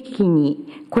念すべき日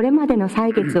に、これまでの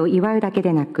歳月を祝うだけ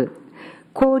でなく、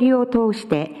交流を通し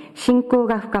て親交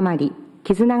が深まり、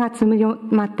絆が強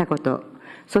まったこと、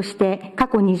そして過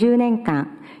去20年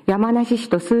間、山梨市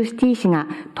とスースティー市が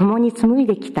共に紡い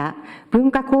できた文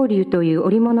化交流という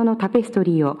織物のタペスト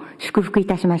リーを祝福い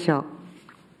たしましょ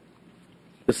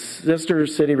う。The sister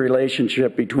city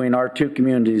relationship between our two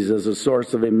communities is a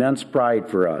source of immense pride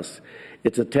for us.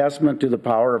 It's a testament to the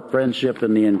power of friendship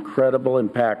and the incredible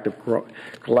impact of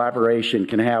collaboration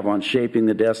can have on shaping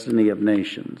the destiny of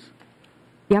nations.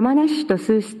 山梨市と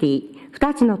スースティー、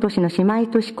2つの都市の姉妹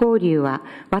都市交流は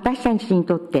私たちに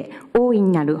とって大い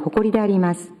なる誇りであり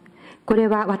ます。これ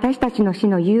は私たちの市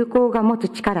の友好が持つ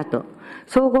力と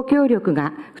相互協力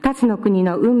が2つの国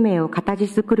の運命を形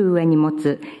作る上に持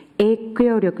つ影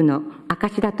響力の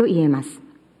証だと言えます。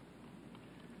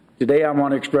Today I want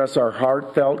to express our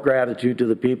heartfelt gratitude to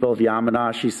the people of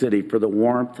Yamanashi City for the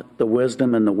warmth, the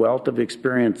wisdom, and the wealth of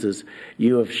experiences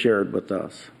you have shared with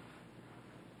us.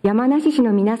 山梨市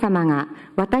の皆様が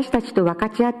私たちと分か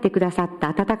ち合ってくださった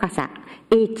温かさ、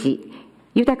英知、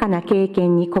豊かな経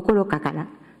験に心から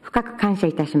深く感謝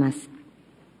いたします。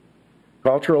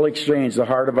Cultural exchange, the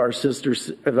heart of our sister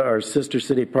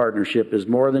city partnership, is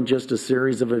more than just a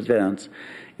series of events.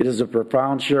 It is a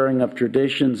profound sharing of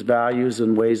traditions, values,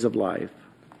 and ways of life.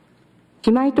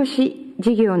 姉妹都市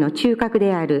事業の中核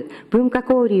である文化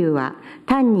交流は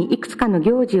単にいくつかの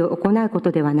行事を行うこ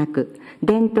とではなく、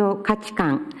伝統、価値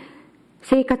観、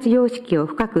生活様式を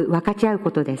深く分かち合うこ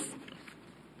とです。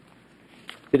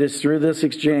It is through this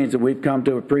exchange that we've come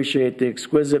to appreciate the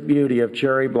exquisite beauty of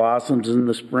cherry blossoms in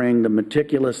the spring, the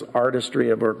meticulous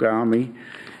artistry of origami,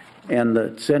 and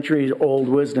the centuries-old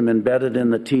wisdom embedded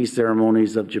in the tea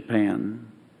ceremonies of Japan.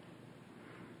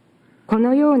 こ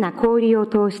のような交流を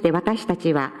通して私た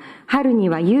ちは、春に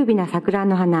は優美な桜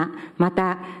の花、ま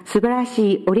た素晴ら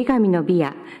しい折り紙の美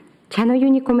や、茶の湯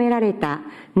に込められた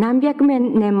何百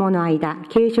年もの間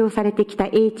継承されてきた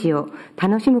英知を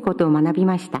楽しむことを学び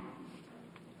ました。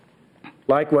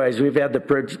Likewise, we've had the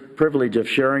privilege of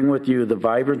sharing with you the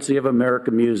vibrancy of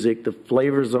American music, the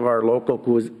flavors of our local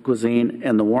cuisine,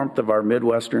 and the warmth of our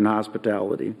Midwestern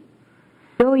hospitality.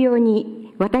 同様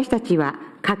に私たちは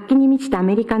活気に満ちたア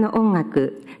メリカの音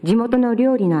楽、地元の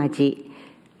料理の味、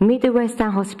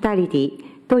Midwestern Hospitality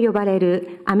と呼ばれ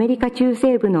るアメリカ中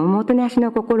西部のおもてなし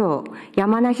の心を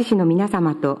山梨市の皆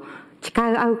様と誓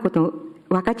い合うこと、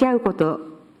分かち合うこと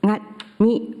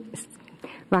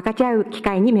分かち合う機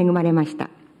会に恵まれました。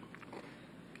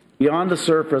Beyond the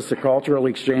surface, the cultural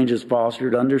exchange has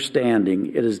fostered understanding.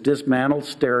 It has dismantled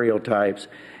stereotypes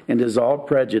and dissolved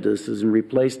prejudices and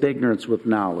replaced ignorance with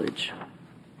knowledge.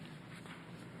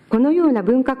 このような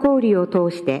文化交流を通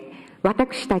して、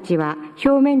私たちは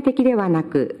表面的ではな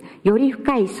く、より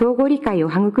深い相互理解を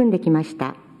育んできまし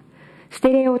た。ステ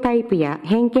レオタイプや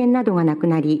偏見などがなく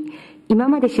なり、今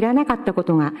まで知らなかったこ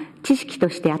とが知識と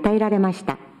して与えられまし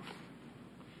た。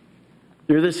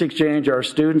Through this exchange, our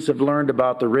students have learned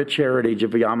about the rich heritage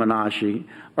of Yamanashi,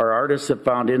 our artists have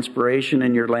found inspiration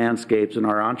in your landscapes, and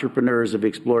our entrepreneurs have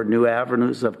explored new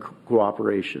avenues of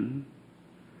cooperation.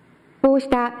 こうし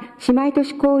た姉妹都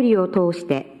市交流を通し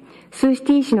て、スース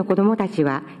ティー市の子どもたち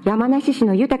は山梨市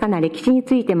の豊かな歴史に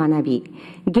ついて学び、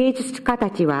芸術家た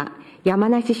ちは山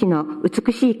梨市の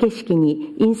美しい景色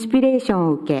にインスピレーション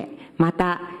を受け、ま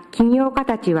た起業家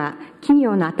たちは企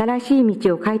業の新しい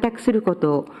道を開拓するこ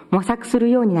とを模索する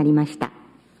ようになりました。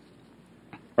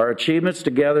Our achievements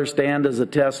together stand as a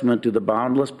testament to the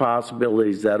boundless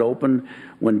possibilities that open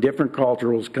when different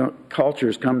cultures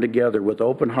come together with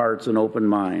open hearts and open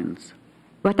minds.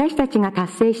 私たちが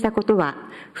達成したことは、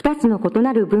二つの異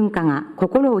なる文化が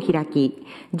心を開き、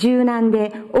柔軟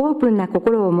でオープンな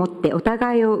心を持ってお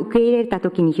互いを受け入れた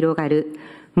ときに広がる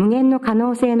無限の可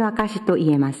能性の証と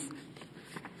言えます。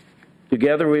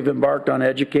Together, we've embarked on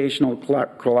educational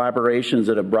collaborations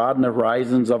that have broadened the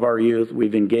horizons of our youth.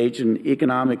 We've engaged in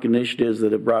economic initiatives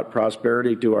that have brought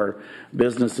prosperity to our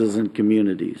businesses and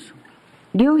communities.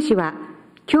 両氏は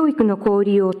教育の交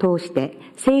流を通して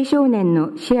青少年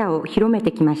のシェアを広め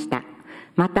てきました。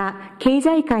また、経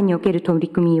済界における取り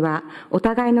組みはお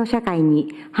互いの社会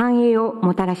に繁栄を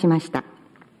もたらしました。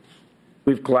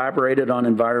We've collaborated on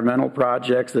environmental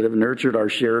projects that have nurtured our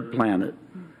shared planet.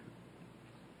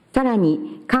 さら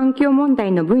に、環境問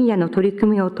題の分野の取り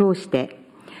組みを通して、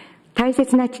大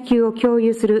切な地球を共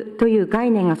有するという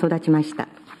概念が育ちました。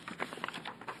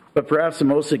But perhaps the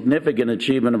most significant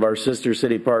achievement of our sister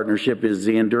city partnership is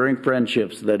the enduring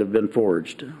friendships that have been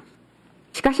forged.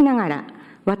 しかしながら、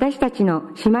私たち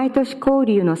の姉妹都市交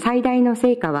流の最大の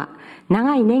成果は、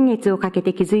長い年月をかけ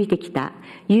て築いてきた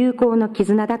友好の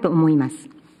絆だと思います。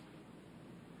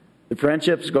The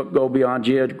friendships go beyond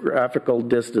geographical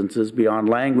distances, beyond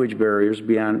language barriers,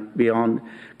 beyond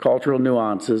cultural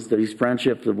nuances. These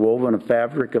friendships have woven a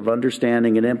fabric of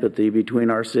understanding and empathy between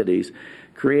our cities,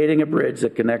 creating a bridge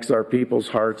that connects our people's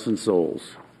hearts and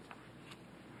souls.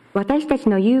 私たち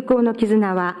の友好の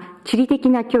絆は、地理的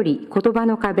な距離、言葉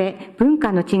の壁、文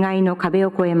化の違いの壁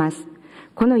を越えます。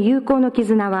この友好の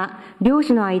絆は、両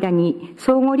種の間に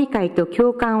相互理解と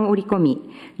共感を織り込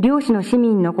み、両種の市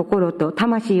民の心と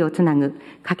魂をつなぐ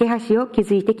架け橋を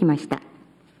築いてきました。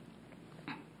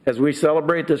As we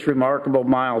celebrate this remarkable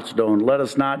milestone, let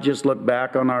us not just look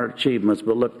back on our achievements,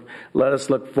 but let us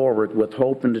look forward with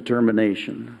hope and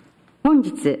determination. 本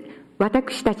日、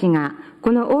私たちが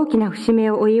この大きな節目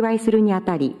をお祝いするにあ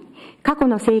たり、過去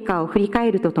の成果を振り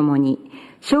返るとともに、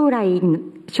将来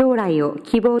を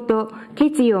希望と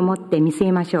決意を持って見据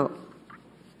えましょ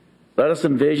う。Let us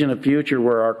envision a future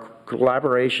where our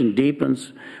collaboration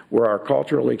deepens, where our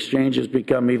cultural exchanges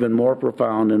become even more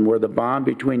profound, and where the bond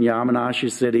between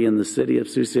Yamanashi City and the city of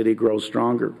Sioux City grows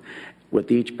stronger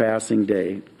with each passing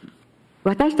day.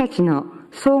 私たちの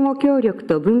相互協力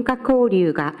と文化交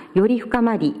流がより深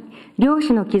まり、両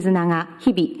種の絆が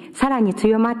日々さらに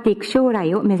強まっていく将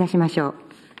来を目指しましょう。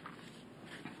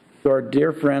To our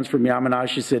dear friends from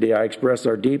Yamanashi City, I express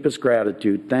our deepest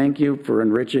gratitude. Thank you for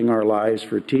enriching our lives,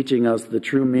 for teaching us the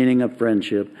true meaning of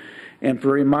friendship, and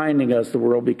for reminding us the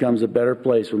world becomes a better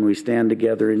place when we stand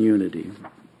together in unity.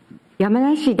 山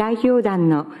梨代表団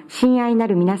の親愛な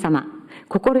る皆様、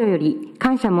心より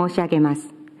感謝申し上げま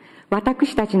す。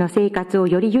私たちの生活を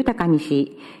より豊かに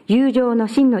し、友情の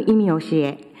真の意味を教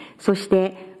え、そし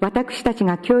て私たち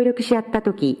が協力し合った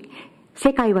とき、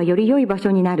世界はより良い場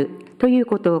所になるという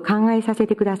ことを考えさせ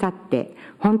てくださって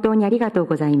本当にありがとう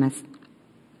ございます。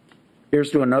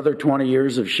Here's to another 20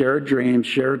 years of shared dreams,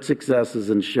 shared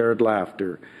successes, and shared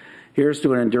laughter. Here's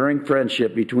to an enduring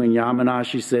friendship between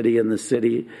Yamanashi City and the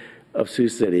city of Sioux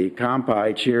City.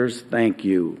 Kampai, cheers, thank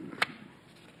you.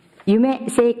 夢、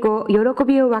成功、喜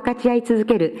びを分かち合い続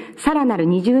けるさらなる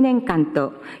20年間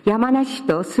と山梨市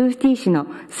とスーティー市の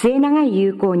末永い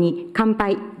友好に乾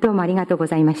杯。どうもありがとうご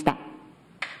ざいました。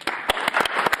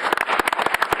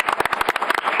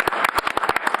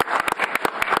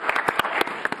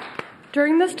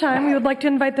During this time, we would like to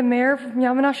invite the mayor from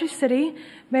Yamanashi City,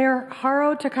 Mayor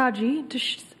Haro Takagi,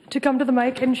 to come to the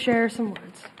mic and share some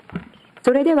words.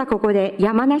 それではここで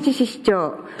山梨市市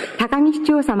長、高木市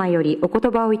長様よりお言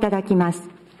葉をいただきます。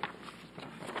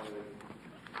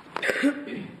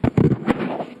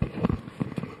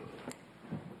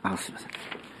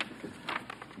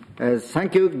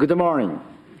Thank you. Good morning.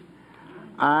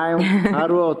 I'm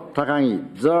Haro Takagi,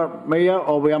 the mayor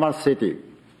of Yamanashi City.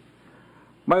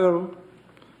 Mayor,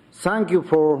 thank you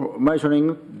for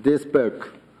mentioning this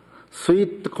book,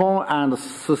 Sweet Corn and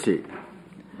Sushi.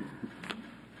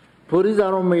 Please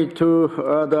allow me to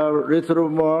add a little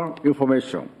more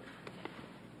information.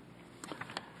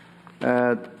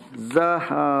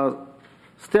 The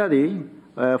study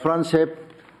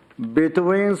friendship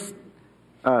between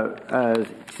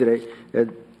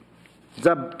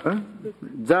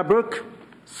the book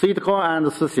Sweet Corn and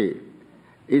Sushi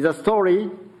is a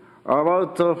story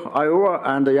about Iowa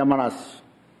and Yamanashi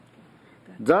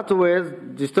that was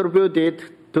distributed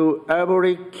to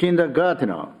every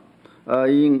kindergartner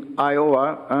in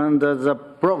Iowa under the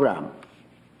program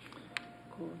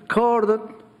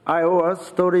called Iowa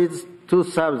Stories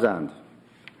 2000,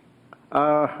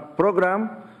 a program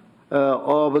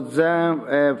of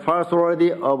the First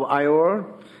Lady of Iowa,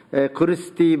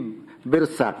 Christy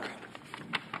Vilsack.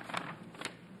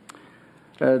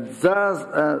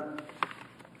 Mr.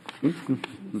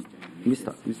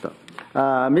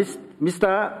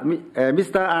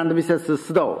 and Mrs.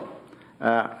 Stowe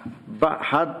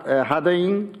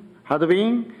had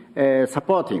been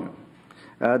supporting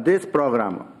this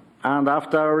program, and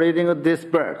after reading this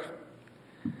book,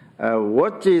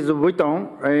 which is written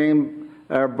in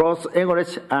both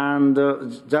English and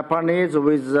Japanese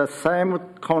with the same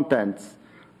contents,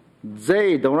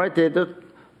 they donated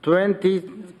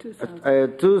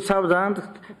 2,000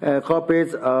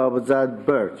 copies of that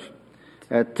book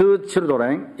to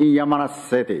children in Yamanashi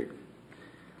City.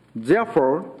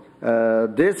 Therefore,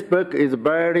 This book is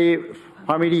very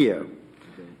familiar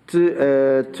to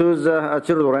the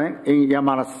children in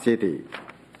Yamanashi City.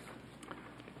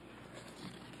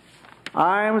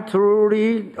 I am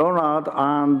truly honored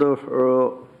and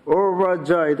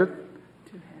overjoyed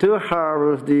to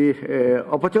have the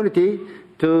opportunity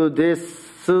to this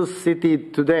Sioux city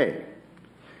today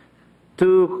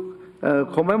to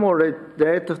commemorate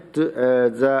the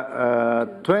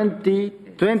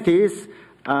 20th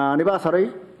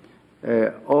anniversary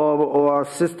of our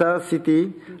sister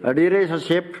city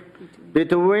relationship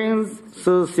between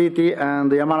Sioux City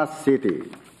and Yamanashi City.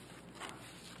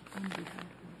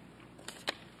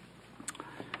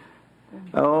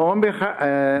 On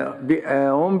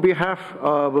behalf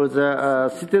of the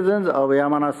citizens of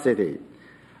Yamanashi City,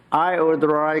 I would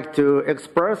like to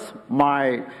express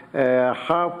my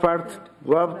heartfelt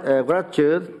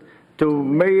gratitude to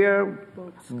Mayor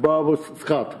Bob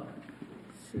Scott,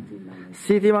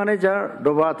 City Manager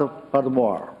Robert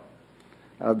Padmore,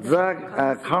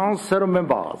 the council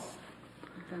members,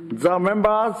 the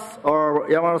members of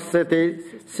Yamanashi City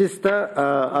sister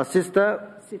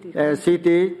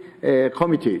city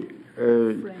committee,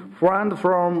 friend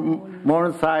from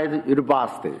Morningside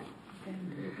University,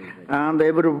 and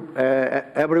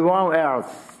everyone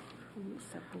else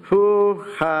who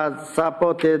has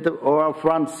supported our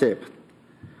friendship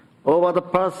over the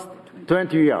past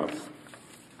 20 years.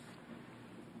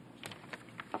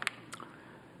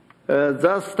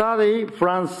 The steady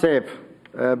friendship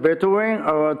between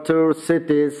our two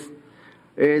cities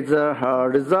is a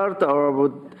result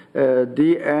of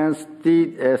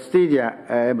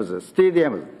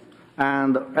stadiums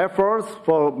and efforts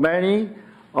for many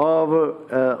of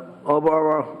our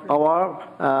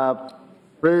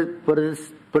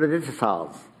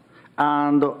predecessors,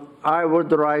 and I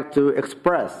would like to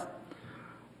express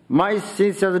my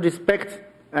sincere respect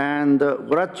and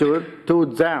gratitude to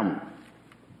them.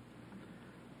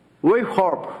 We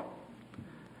hope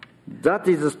that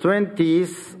is the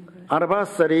 20th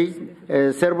anniversary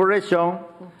celebration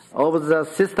of the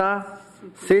sister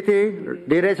city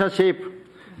relationship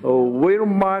will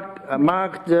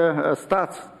mark the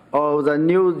start of the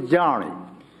new journey.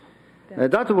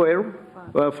 That will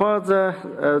further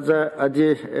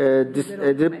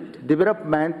the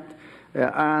development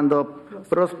and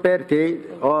prosperity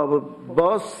of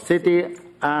both cities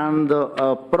and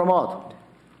promote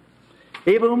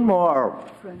even more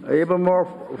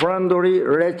friendly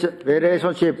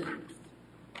relationship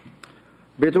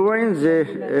between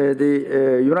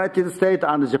the United States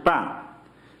and Japan.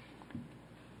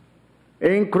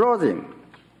 In closing,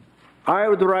 I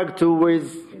would like to wish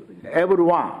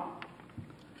everyone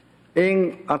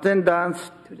in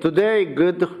attendance today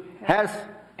good health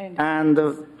and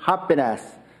happiness.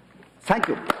 Thank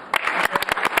you.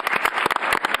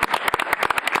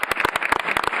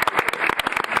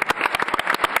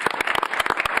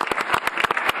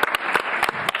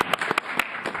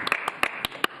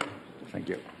 Thank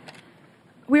you.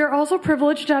 We are also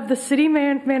privileged to have the city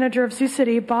manager of Sioux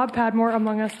City, Bob Padmore,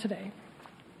 among us today.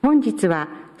 本日は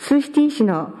スーシティ市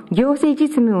の行政実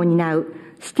務を担う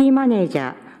シティマネージ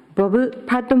ャーボブ・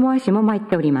パッドモア氏も参っ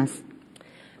ております。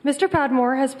Mr.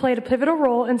 Padmore has played a pivotal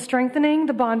role in strengthening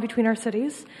the bond between our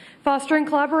cities, fostering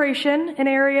collaboration in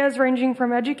areas ranging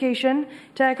from education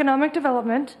to economic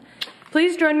development.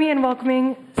 Please join me in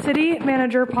welcoming City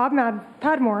Manager Bob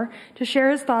Padmore to share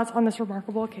his thoughts on this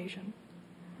remarkable occasion.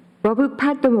 ボブ・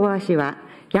パッドモア氏は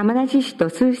山梨市と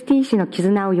スーシティ市の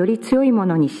絆をより強いも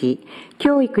のにし、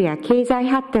教育や経済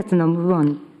発達の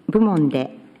部門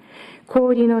で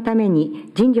交流のため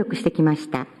に尽力してきまし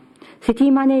た。シテ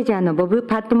ィマネージャーのボブ・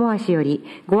パッドモア氏より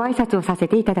ご挨拶をさせ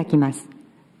ていただきます。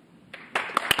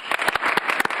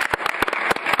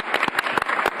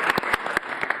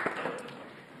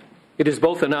It is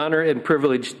both an honor and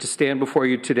privilege to stand before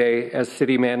you today as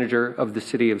City Manager of the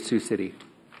City of Sioux City.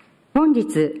 本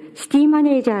日、シティマ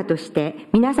ネージャーとして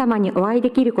皆様にお会いで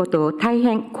きることを大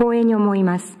変光栄に思い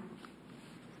ます。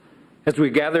As we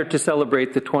gather to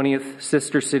celebrate the 20th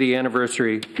Sister City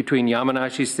anniversary between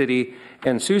Yamanashi City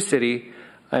and Sioux City,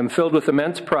 I am filled with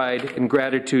immense pride and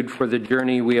gratitude for the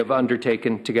journey we have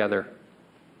undertaken together.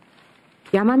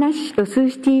 山梨市とスー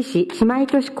シティ市姉妹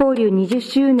都市交流20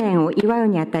周年を祝う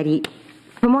にあたり、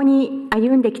共に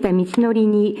歩んできた道のり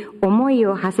に思い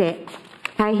を馳せ、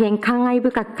大変感慨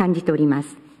深く感じておりま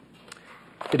す。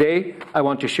Today, I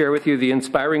want to share with you the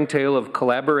inspiring tale of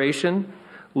collaboration,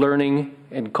 learning,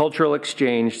 and cultural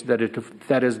exchange that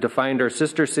has defined our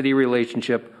sister city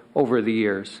relationship over the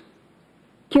years.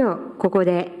 今日ここ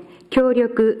で協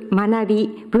力、学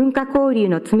び、文化交流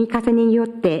の積み重ねによっ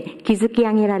て築き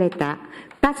上げられた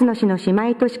2つの市の姉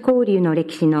妹都市交流の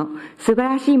歴史の素晴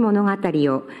らしい物語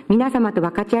を皆様と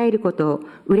分かち合えることを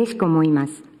嬉しく思いま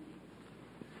す。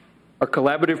Our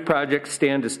collaborative projects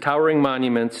stand as towering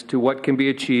monuments to what can be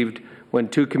achieved when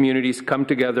two communities come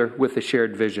together with a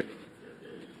shared vision.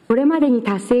 これまでに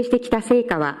達成してきた成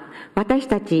果は、私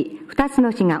たち2つ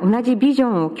の市が同じビジョ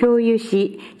ンを共有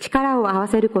し、力を合わ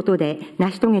せることで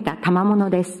成し遂げた賜物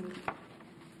です。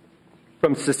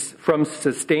From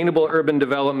sustainable urban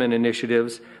development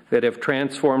initiatives that have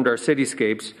transformed our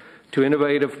cityscapes to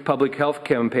innovative public health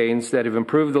campaigns that have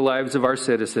improved the lives of our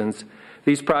citizens,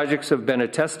 these projects have been a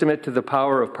testament to the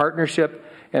power of partnership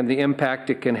and the impact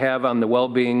it can have on the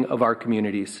well-being of our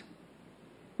communities.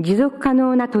 持続可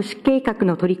能な都市計画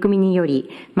の取り組みにより、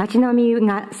街並み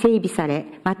が整備され、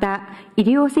また医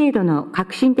療制度の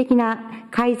革新的な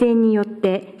改善によっ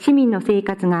て市民の生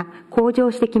活が向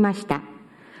上してきました。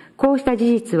こうした事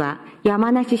実は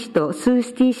山梨市とスー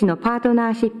シティ市のパート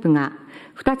ナーシップが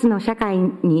2つの社会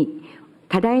に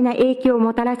多大な影響を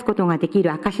もたらすことができ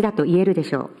る証だと言えるで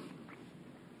しょ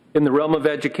う。In the realm of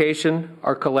education,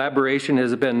 our collaboration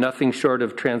has been nothing short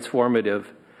of transformative.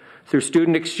 Through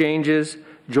student exchanges,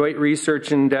 joint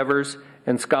research endeavors,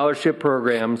 and scholarship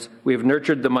programs, we have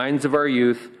nurtured the minds of our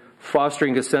youth,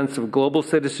 fostering a sense of global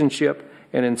citizenship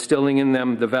and instilling in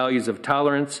them the values of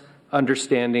tolerance,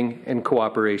 understanding, and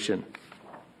cooperation.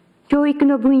 教育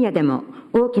の分野でも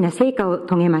大きな成果を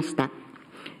遂げました。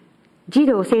児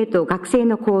童・生徒・学生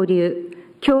の交流、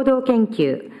共同研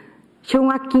究、奨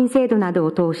学金制度など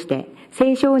を通して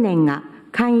青少年が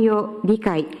寛容、理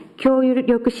解、協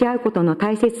力し合うことの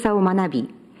大切さを学び、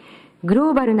グ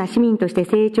ローバルな市民として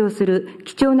成長する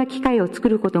貴重な機会を作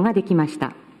ることができまし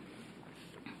た。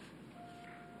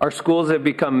Our schools have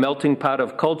become melting pot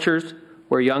of cultures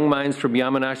where young minds from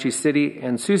Yamanashi City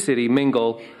and Sioux City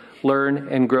mingle, learn,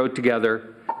 and grow together,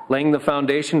 laying the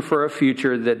foundation for a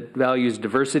future that values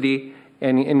diversity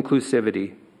and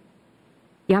inclusivity.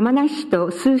 山梨市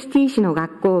とスーシティ市の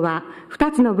学校は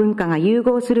2つの文化が融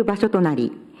合する場所とな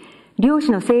り、両市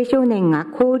の青少年が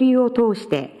交流を通し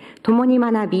て共に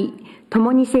学び、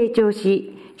共に成長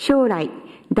し、将来、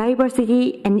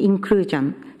Diversity and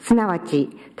Inclusion、すなわち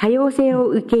多様性を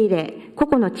受け入れ、個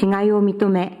々の違いを認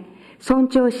め、尊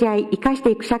重し合い、生かし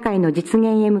ていく社会の実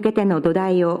現へ向けての土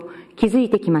台を築い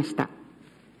てきました。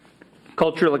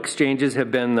Cultural exchanges have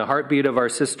been the heartbeat of our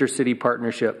sister city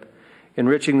partnership,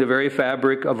 enriching the very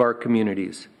fabric of our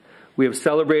communities. We have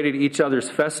celebrated each other's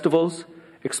festivals,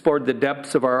 explored the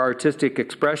depths of our artistic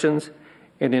expressions,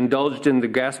 and indulged in the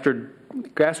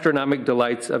gastronomic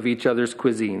delights of each other's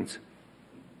cuisines.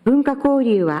 文化交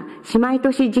流は姉妹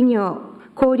都市事業、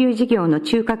交流事業の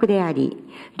中核であり、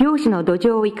両市の土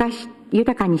壌を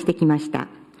豊かにしてきました。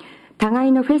互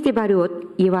いのフェスティバルを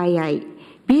祝い合い、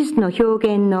美術の表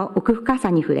現の奥深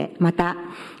さに触れ、また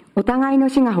お互いの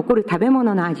市が誇る食べ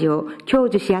物の味を享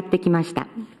受し合ってきました。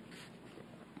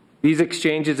These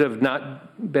exchanges have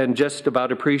not been just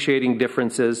about appreciating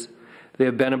differences. They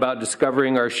have been about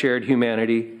discovering our shared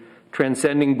humanity,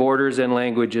 transcending borders and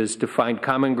languages to find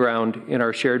common ground in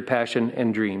our shared passion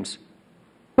and dreams.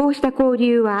 こうした交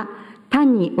流は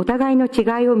単にお互いの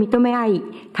違いを認め合い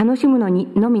楽しむ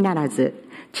のみならず、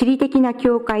地理的な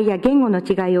境界や言語の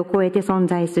違いを超えて存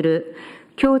在する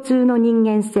共通の人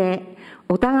間性、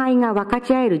お互いが分か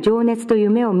ち合える情熱と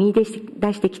夢を見出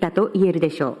してきたと言えるで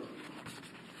しょう。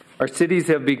Our cities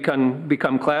have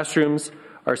become classrooms,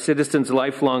 our citizens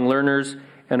lifelong learners,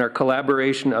 and our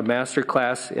collaboration a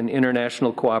masterclass in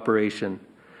international cooperation.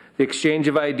 The exchange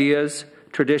of ideas,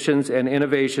 traditions, and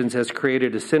innovations has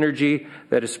created a synergy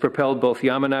that has propelled both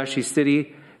Yamanashi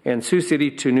City and Sioux City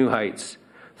to new heights.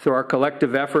 Through our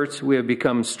collective efforts, we have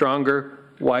become stronger,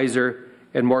 wiser,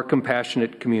 and more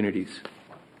compassionate communities.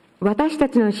 私た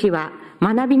ちの市は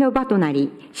学びの場とな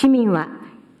り、市民は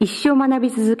一生学び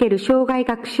続ける生涯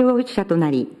学習者とな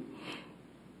り、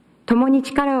共に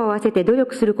力を合わせて努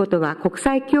力することは国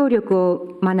際協力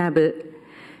を学ぶ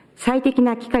最適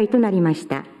な機会となりまし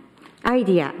た。アイ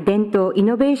ディア、伝統、イ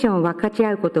ノベーションを分かち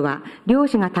合うことは、両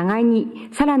市が互いに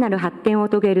さらなる発展を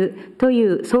遂げるとい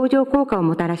う相乗効果を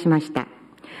もたらしました。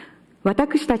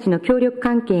私たちの協力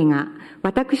関係が、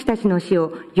私たちの市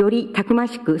をよりたくま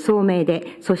しく聡明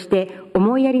で、そして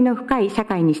思いやりの深い社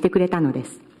会にしてくれたので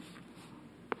す。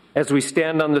As we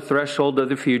stand on the threshold of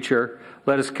the future,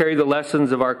 let us carry the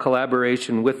lessons of our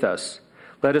collaboration with us.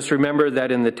 Let us remember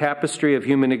that in the tapestry of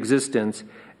human existence,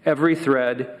 every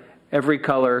thread, every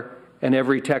color, and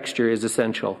every texture is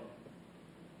essential.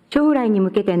 将来に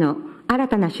向けての新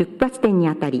たな出発点に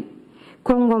あたり、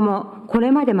今後もこ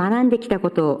れまで学んできたこ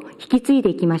とを引き継いで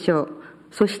いきましょう。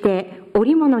そして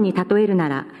織物に例えるな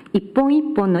ら、一本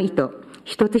一本の糸、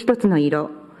一つ一つの色、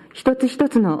一つ一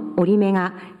つの折り目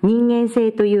が人間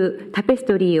性というタペス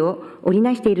トリーを織り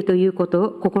なしているということ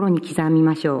を心に刻み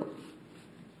ましょ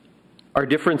う。Our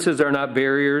differences are not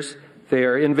barriers, they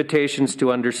are invitations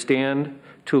to understand,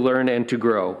 to learn, and to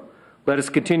grow. Let us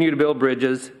continue to build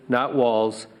bridges, not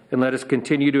walls, and let us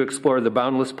continue to explore the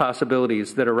boundless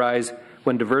possibilities that arise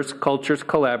when diverse cultures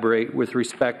collaborate with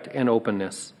respect and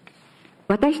openness.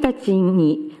 私たち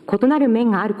に異なる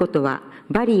面があることは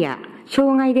バリア、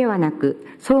障害ではなく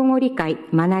相互理解、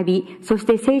学び、そし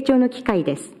て成長の機会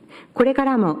です。これか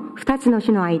らも2つの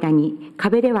種の間に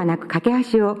壁ではなく架け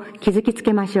橋を築きつ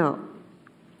けましょう。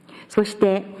そし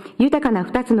て豊かな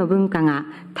2つの文化が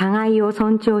互いを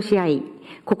尊重し合い、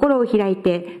心を開い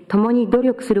て共に努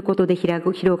力することで広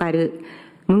がる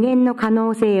無限の可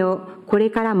能性をこれ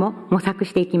からも模索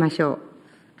していきましょう。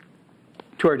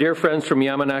To our dear friends from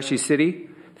Yamanashi City,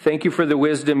 thank you for the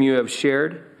wisdom you have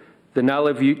shared, the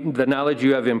knowledge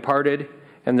you have imparted,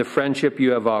 and the friendship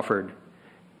you have offered.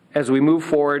 As we move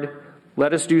forward,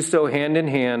 let us do so hand in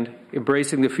hand,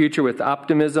 embracing the future with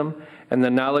optimism and the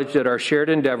knowledge that our shared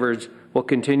endeavors will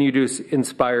continue to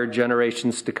inspire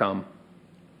generations to come.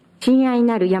 親愛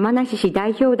なる山梨市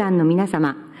代表団の皆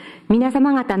様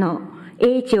方の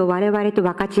英知を我々と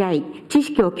分かち合い、知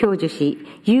識を享受し、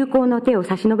友好の手を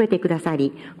差し伸べてくださ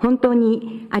り、本当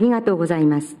にありがとうござい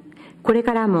ます。これ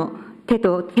からも手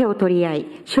を取り合い、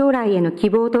将来への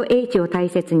希望と英知を大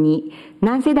切に、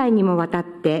何世代にもわたっ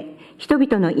て人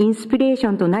々のインスピレーシ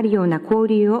ョンとなるような交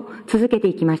流を続けて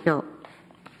いきましょう。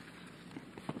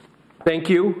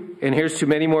Thank you, and here's to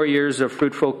many more years of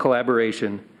fruitful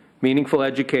collaboration, meaningful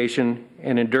education,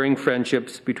 and enduring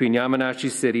friendships between Yamanashi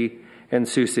City and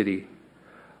Sioux City.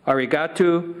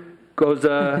 Arigato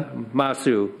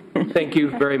gozaimasu. Thank you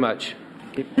very much.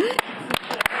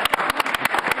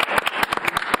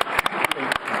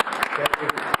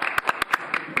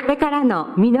 これから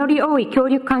の実り多い協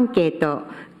力関係と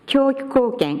教育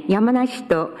貢献、山梨市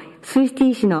とスーシテ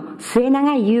ィ市の末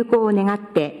永い友好を願っ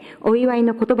てお祝い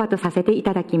の言葉とさせてい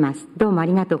ただきます。どうもあ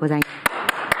りがとうございます。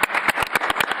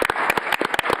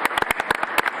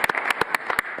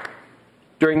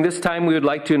During this time, we would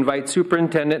like to invite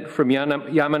Superintendent from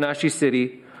Yamanashi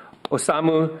City,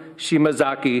 Osamu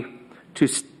Shimazaki, to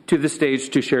the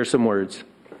stage to share some words.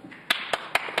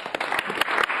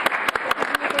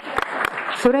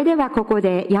 それではここ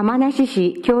で山梨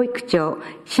市教育長、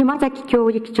島崎教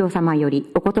育長様よ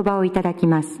りお言葉をいただき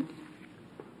ます。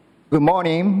Good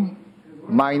morning.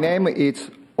 My name is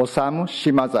Osamu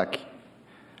Shimazaki.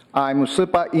 I'm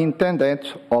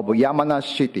Superintendent of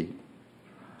Yamanashi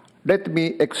City.Let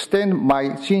me extend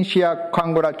my sincere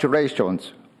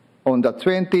congratulations on the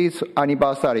 20th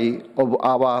anniversary of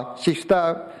our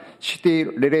sister city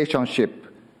relationship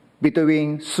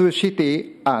between Sioux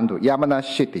City and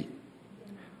Yamanashi City.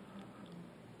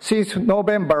 Since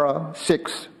November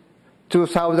 6,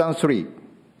 2003,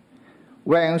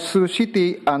 when Sioux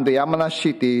City and Yamanashi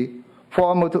City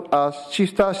formed a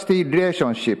sister city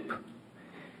relationship,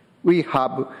 we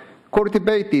have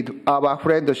cultivated our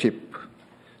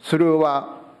friendship.Through a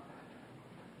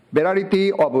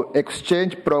variety of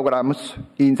exchange programs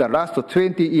in the last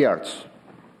 20 years.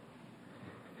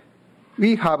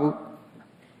 We have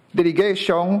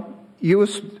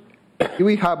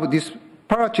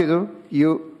dispatched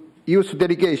youth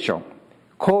delegation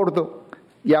called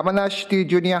Yamanashi City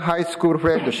Junior High School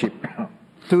Friendship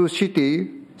to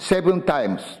city 7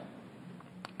 times.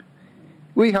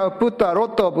 We have put a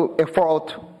lot of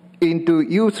effort into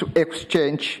youth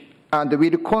exchange,and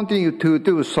will continue to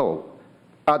do so,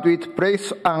 as it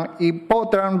plays an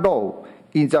important role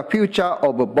in the future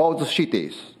of both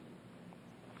cities.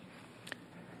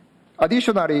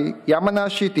 Additionally,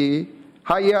 Yamanashi City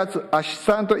hires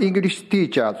assistant English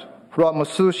teachers from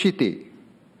Sioux City,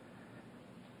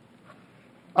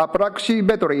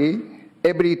 approximately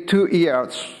every 2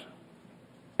 years,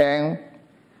 and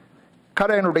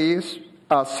currently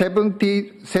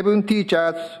 7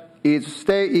 teachers is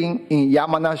staying in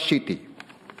Yamanashi City.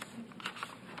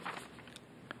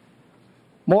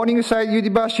 Morningside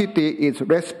University is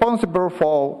responsible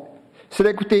for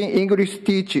selecting English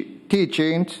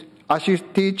teaching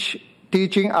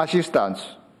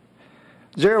assistants.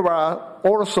 There were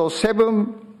also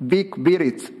 7 big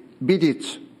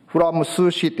visits from Sioux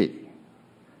City,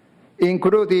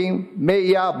 including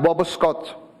Mayor Bob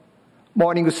Scott,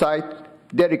 Morningside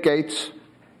delegates,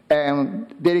 and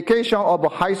delegation of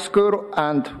high school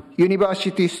and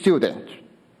university students.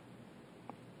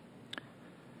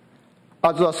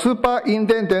 As a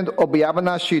superintendent of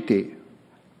Yamanashi City,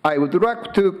 I would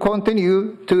like to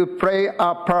continue to play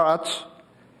a part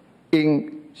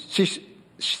in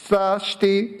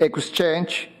city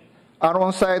exchange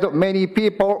alongside many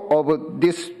people of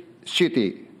this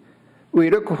city. We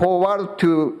look forward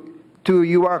to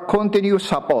your continued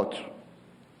support.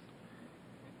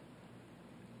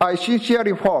 I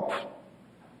sincerely hope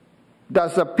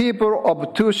that the people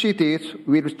of two cities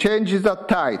will change the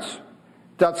ties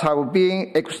that have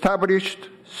been established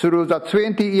through the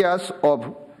 20 years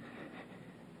of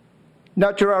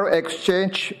natural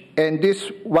exchange, and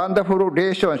this wonderful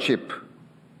relationship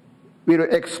will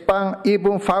expand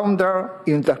even further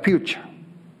in the future.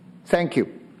 Thank you.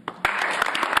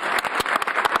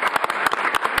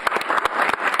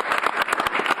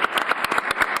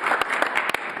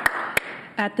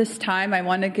 At this time, I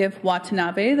want to give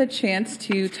Watanabe the chance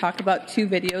to talk about 2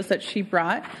 videos that she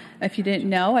brought. If you didn't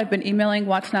know, I've been emailing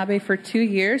Watanabe for 2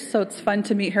 years, so it's fun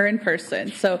to meet her in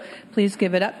person. So please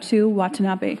give it up to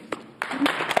Watanabe.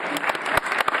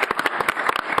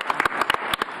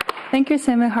 Thank you,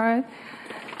 Semihar.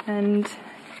 And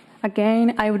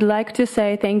again, I would like to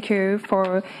say thank you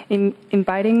for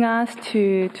inviting us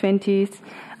to 20th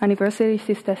anniversary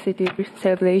Sister City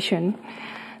celebration.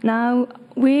 Now,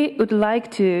 we would like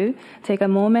to take a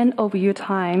moment of your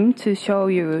time to show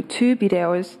you 2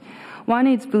 videos. One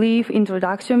is brief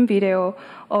introduction video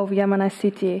of Yamanashi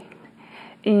City.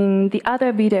 In the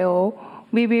other video,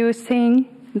 we will sing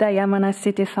the Yamanashi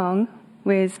City song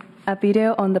with a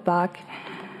video on the back.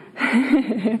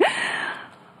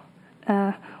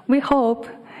 We hope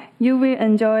you will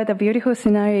enjoy the beautiful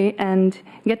scenery and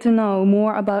get to know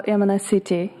more about Yamanashi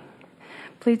City.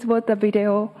 Please watch the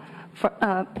video.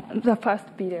 The first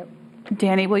video.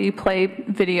 Danny, will you play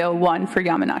video 1 for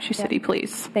Yamanashi City,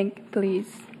 please?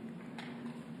 Please.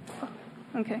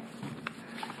 Okay.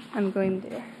 I'm going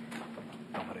there.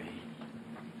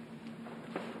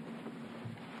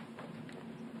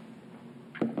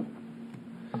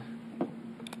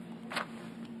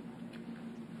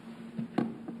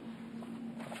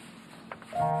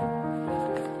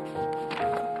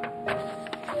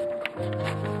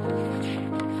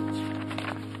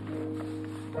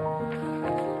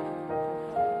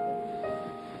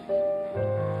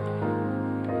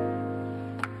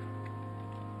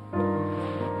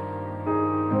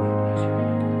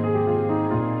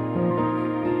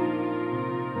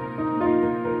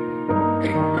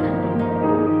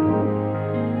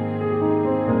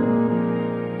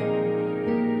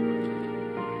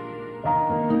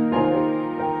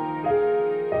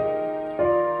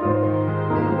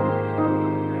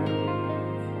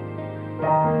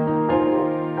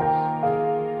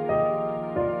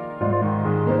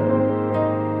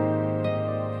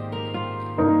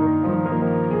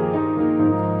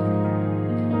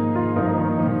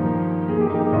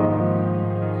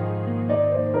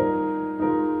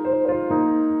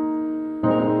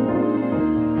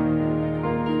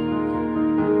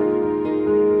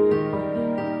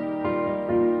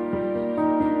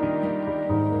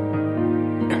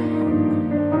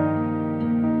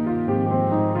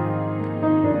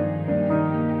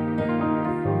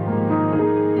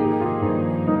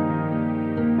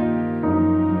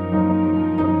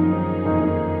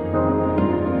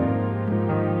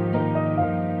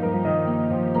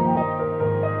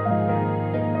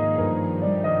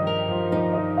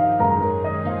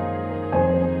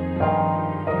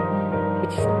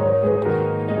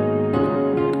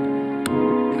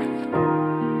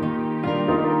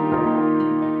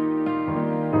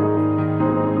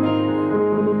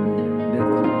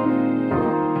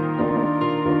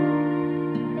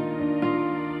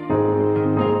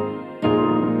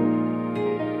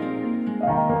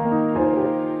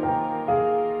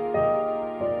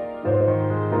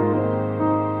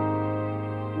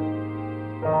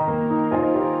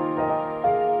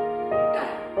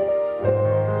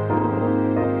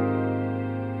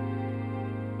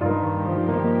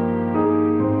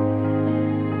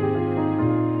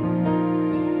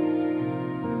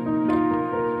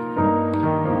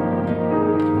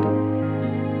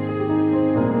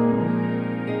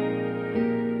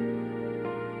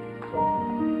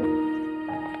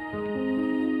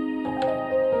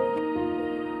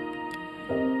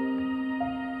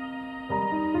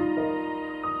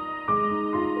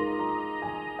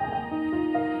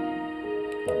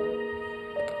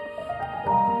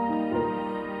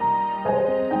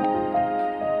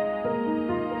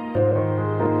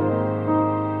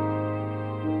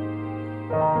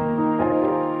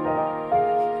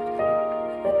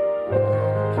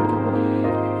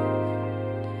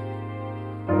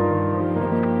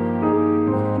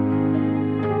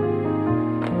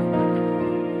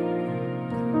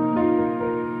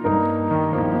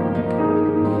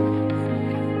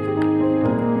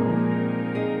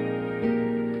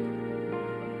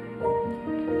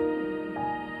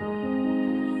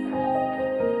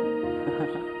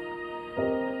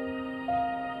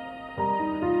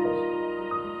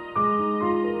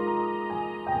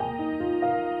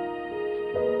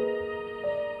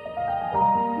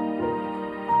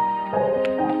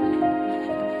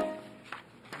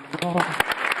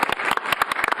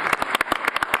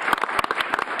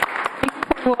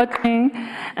 watching.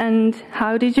 And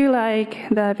how did you like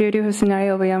the beautiful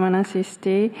scenario of Yamanashi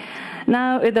City?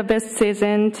 Now is the best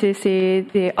season to see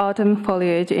the autumn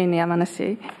foliage in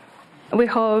Yamanashi. We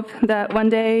hope that one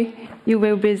day you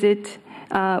will visit,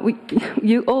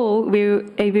 you all will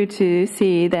be able to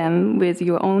see them with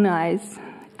your own eyes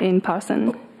in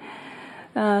person.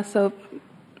 So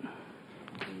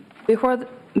before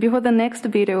the next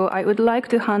video, I would like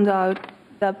to hand out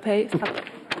the page.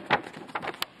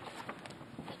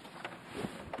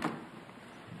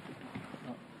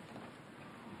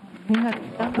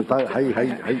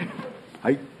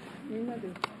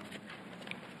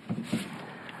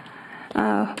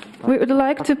 We would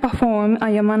like to perform a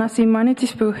Yamanashi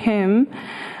Manitipu hymn.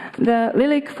 The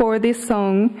lyrics for this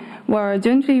song were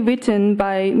jointly written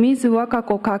by Ms.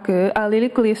 Wakako Kaku, a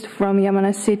lyricist from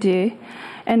Yamanashi City,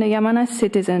 and a Yamanashi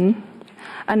citizen,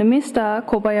 and Mr.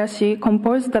 Kobayashi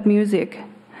composed the music.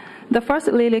 The first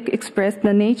lyric expressed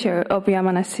the nature of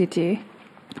Yamanashi City.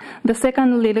 The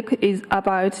second lyric is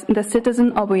about the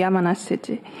citizen of Yamanashi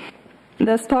City.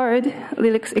 The third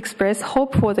lyrics express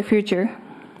hope for the future.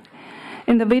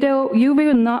 In the video, you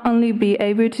will not only be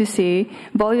able to see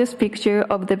various pictures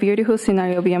of the beautiful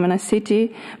scenery of Yamanashi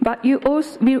City, but you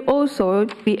will also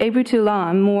be able to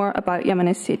learn more about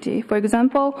Yamanashi City. For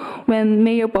example, when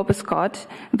Mayor Bob Scott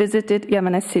visited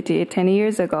Yamanashi City 10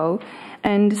 years ago,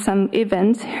 and some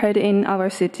events held in our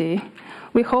city.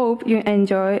 We hope you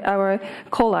enjoy our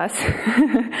chorus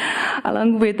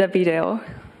along with the video.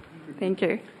 Thank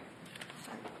you.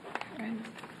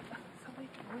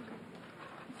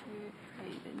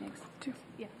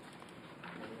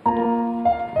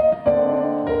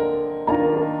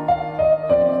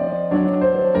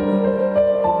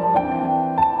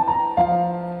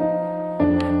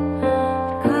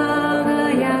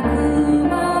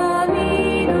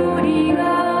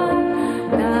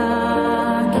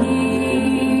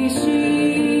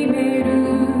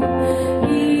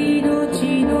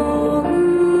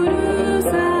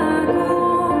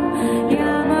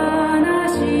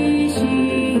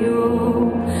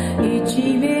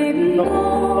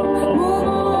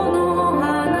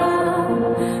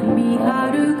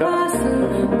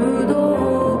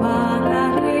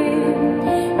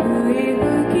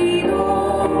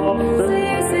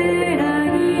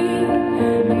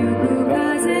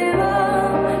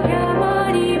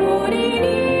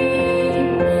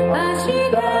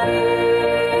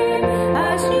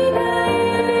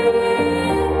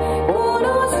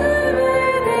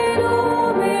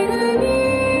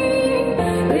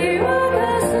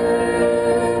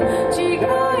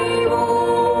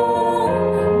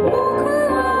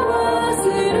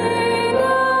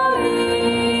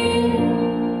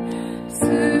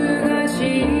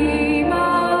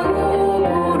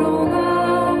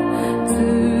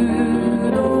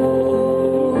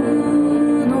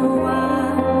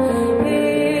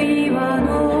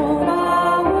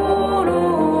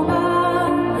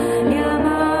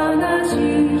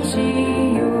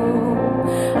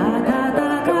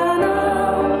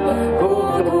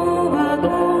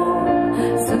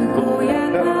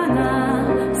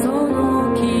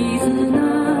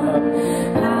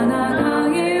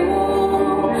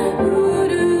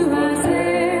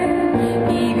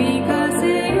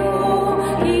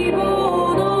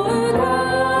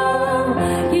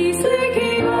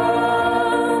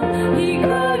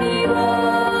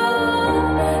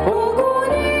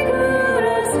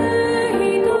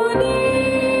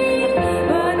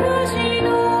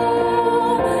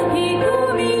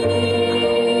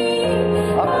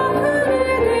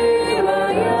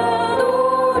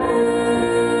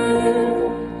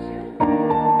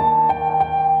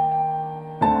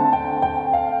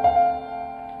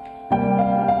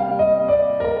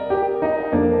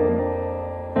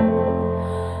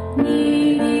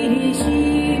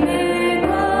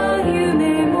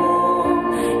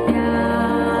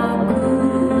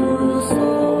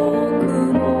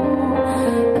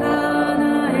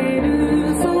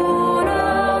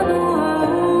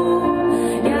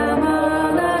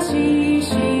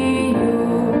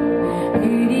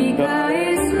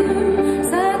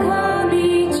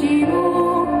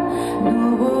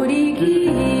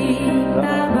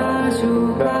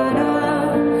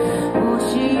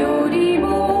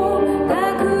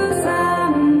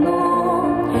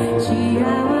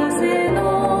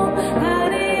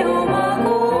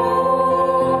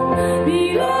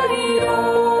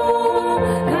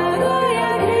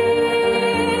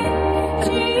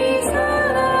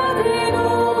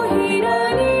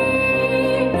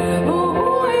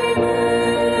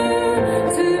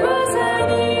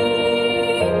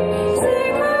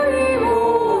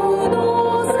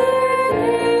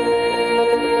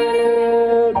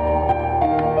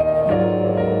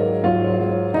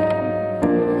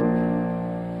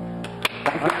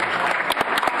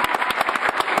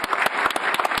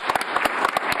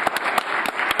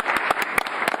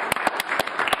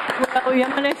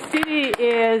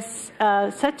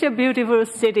 such a beautiful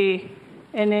city,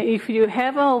 and if you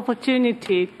have an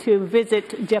opportunity to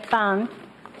visit Japan,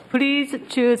 please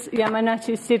choose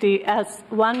Yamanashi City as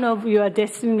one of your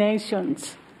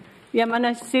destinations.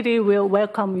 Yamanashi City will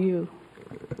welcome you.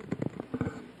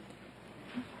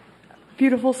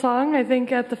 Beautiful song. I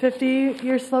think at the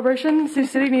 50-year celebration, Sioux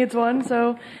City needs one,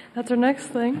 so that's our next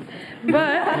thing.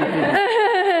 But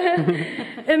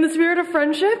in the spirit of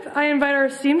friendship, I invite our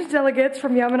esteemed delegates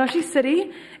from Yamanashi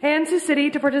City and Sioux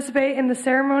City to participate in the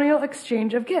ceremonial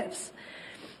exchange of gifts.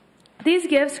 These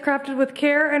gifts, crafted with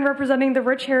care and representing the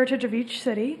rich heritage of each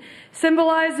city,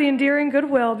 symbolize the endearing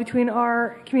goodwill between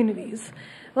our communities.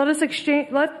 Let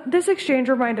this exchange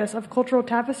remind us of cultural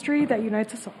tapestry that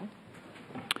unites us all.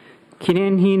 記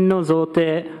念品の贈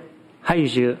呈、拝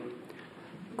受。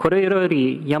これよ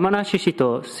り山梨市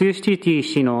とスーシティ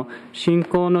市の信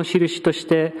仰の印とし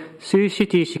て、スーシ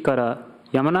ティ市から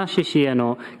山梨市へ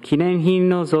の記念品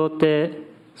の贈呈、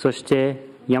そして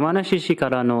山梨市か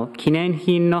らの記念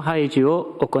品の拝受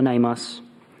を行います。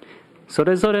そ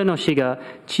れぞれの市が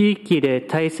地域で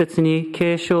大切に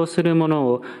継承するもの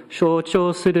を象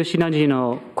徴する品々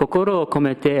を心を込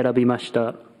めて選びまし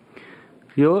た。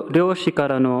両市か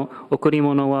らの贈り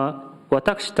物は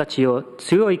私たちを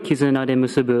強い絆で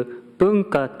結ぶ文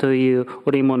化という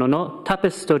織物のタペ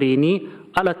ストリーに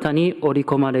新たに織り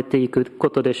込まれていくこ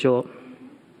とでしょ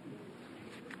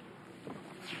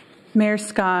う。Mayor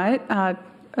Scott,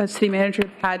 City Manager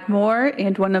Padmore,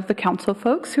 and one of the council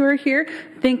folks who are here.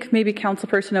 I think maybe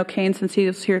Councilperson O'Kane, since he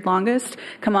was here longest.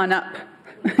 Come on up.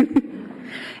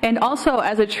 And also,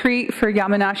 as a treat for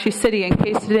Yamanashi City, in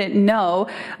case you didn't know,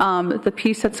 the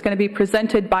piece that's going to be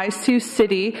presented by Sioux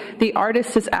City, the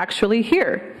artist is actually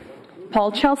here,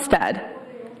 Paul Chelstad.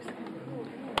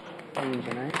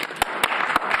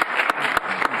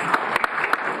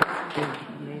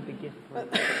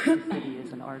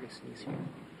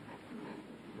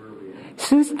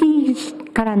 Sioux City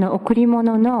からの贈り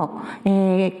物の、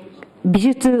美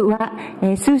術は、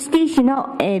スーシティ市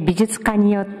の、美術家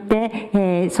によっ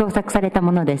て、創作された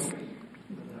ものです。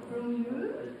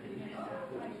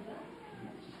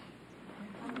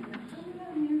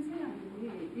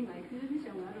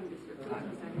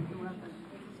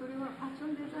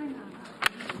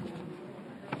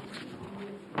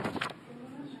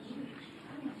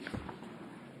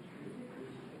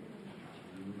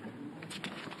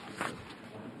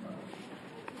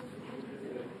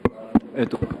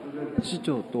市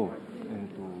長と、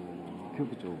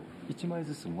局長1枚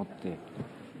ずつ持って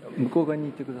向こう側に行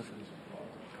ってください。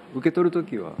受け取ると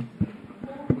き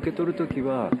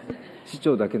は市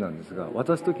長だけなんですが、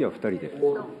渡すときは2人で。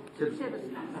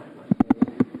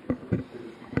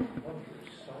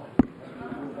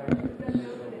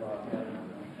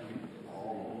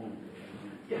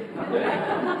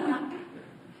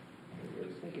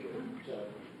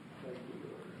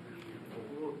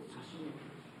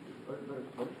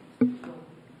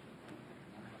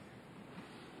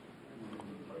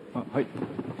はい。よ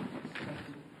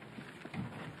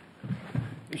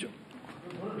いしょ。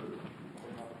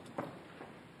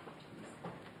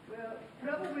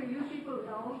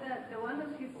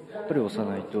やっぱり押さ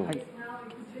ないと、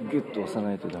ギュッと押さ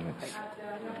ないとダメです。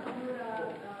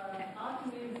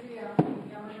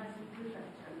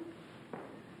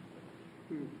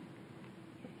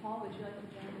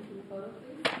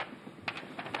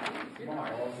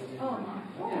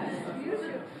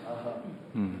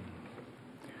うん。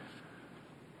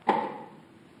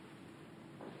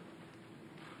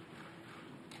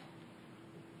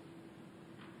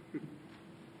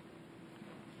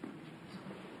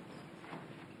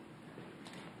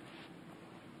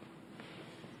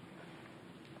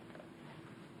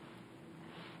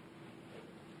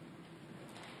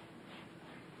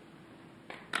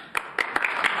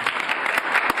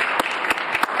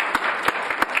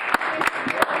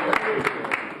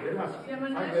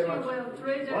Yamanashi will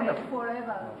treasure it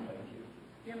forever.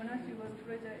 Yamanashi will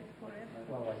treasure it forever.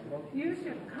 You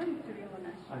should come to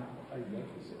Yamanashi.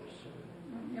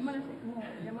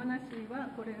 Yamanashi は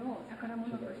これを宝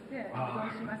物として保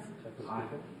存します。北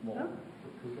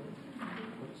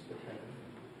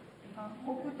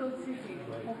斗市。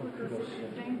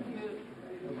Thank you.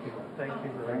 Thank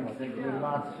you very much. Thank you very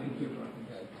much. Thank you.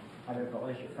 ありがとうご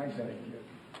ざいます。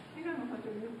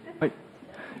はい。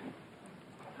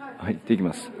はい、でき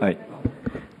ます。はい。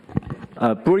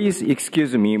Please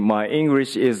excuse me, my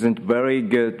English isn't very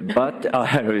good, but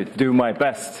I'll do my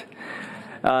best.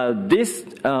 This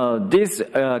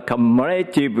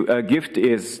commemorative gift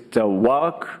is the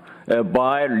work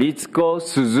by Ritsuko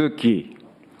Suzuki,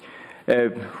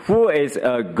 who is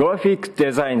a graphic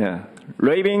designer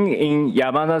living in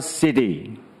Yamanashi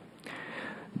City.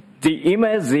 The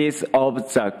images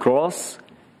of the cross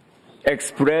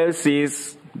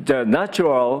expresses the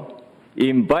natural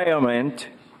environment,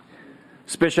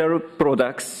 special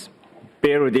products,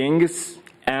 buildings,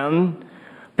 and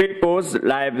people's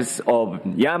lives of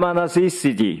Yamanashi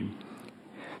City.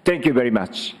 Thank you very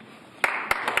much.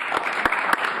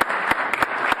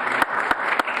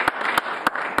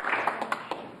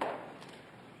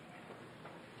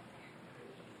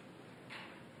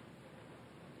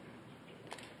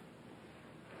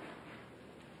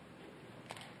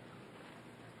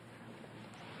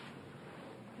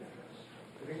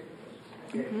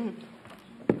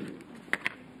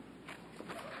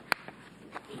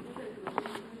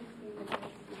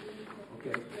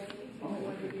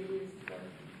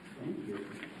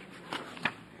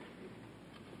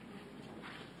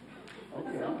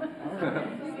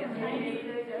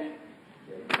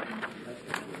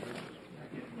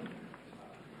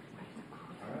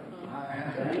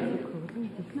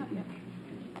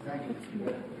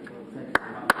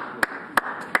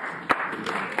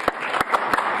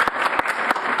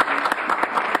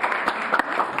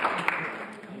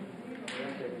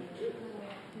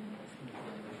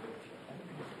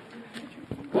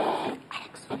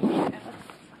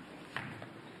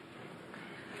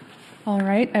 All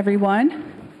right,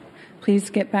 everyone, please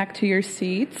get back to your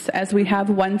seats as we have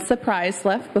one surprise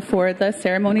left before the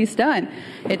ceremony's done.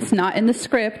 It's not in the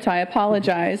script. I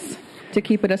apologize to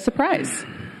keep it a surprise.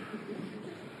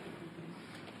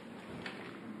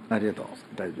 ありがとう。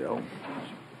大丈夫よ。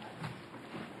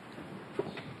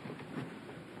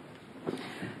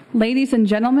Ladies and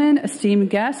gentlemen, esteemed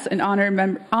guests, and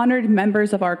honored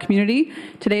members of our community,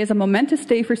 today is a momentous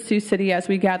day for Sioux City as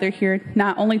we gather here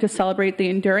not only to celebrate the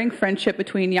enduring friendship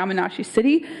between Yamanashi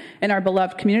City and our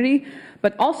beloved community,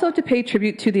 but also to pay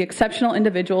tribute to the exceptional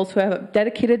individuals who have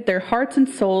dedicated their hearts and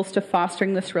souls to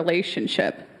fostering this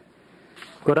relationship.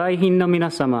 ご来賓の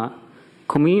皆様、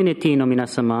コミュニティの皆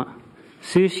様、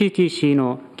スーシティ市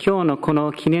の今日のこ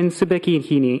の記念すべき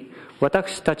日に、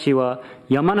私たちは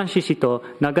山梨市と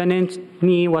長年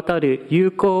にわたる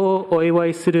友好をお祝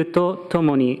いするとと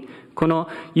もに、この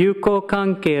友好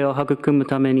関係を育む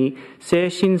ために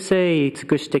誠心誠意尽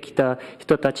くしてきた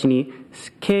人たちに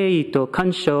敬意と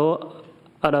感謝を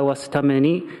表すため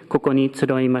にここに集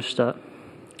いました。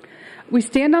We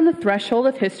stand on the threshold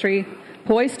of history,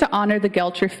 poised to honor the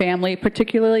Gelcher family,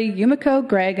 particularly Yumiko,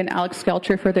 Greg, and Alex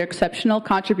Gelcher for their exceptional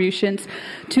contributions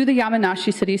to the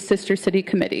Yamanashi City Sister City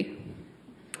Committee.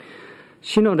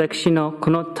 市の歴史の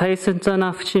この大切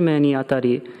な節目にあた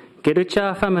り、ゲルチ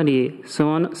ャーファミリ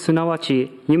ー、すなわち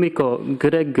ユミコ、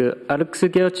グレッグ、アレックス・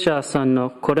ゲルチャーさん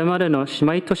のこれまでの姉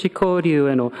妹都市交流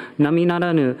への並な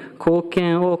らぬ貢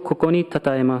献をここに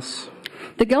称えます。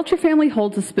The Gelcher family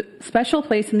holds a special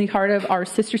place in the heart of our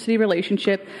sister city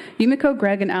relationship. Yumiko,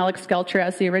 Greg, and Alex Gelcher,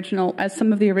 as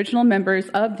some of the original members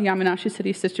of the Yamanashi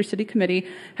City Sister City Committee,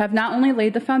 have not only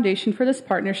laid the foundation for this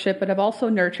partnership, but have also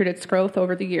nurtured its growth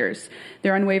over the years.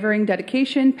 Their unwavering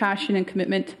dedication, passion, and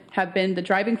commitment have been the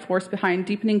driving force behind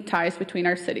deepening ties between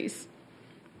our cities.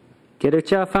 ゲル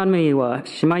チャーファミリーは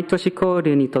姉妹都市交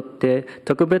流にとって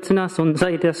特別な存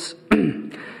在です。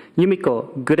ユミ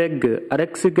コ、グレッグ、アレッ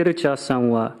クス・ゲルチャーさん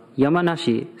は山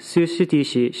梨スーシティ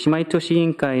市姉妹都市委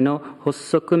員会の発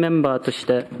足メンバーとし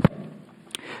て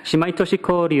姉妹都市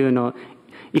交流の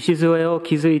礎を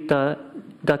築いた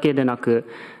だけでなく、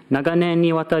長年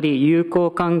にわたり友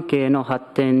好関係の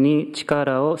発展に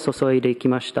力を注いでき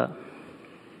ました。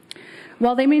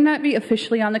While they may not be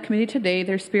officially on the committee today,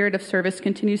 their spirit of service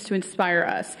continues to inspire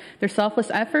us. Their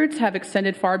selfless efforts have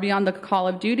extended far beyond the call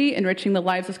of duty, enriching the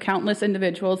lives of countless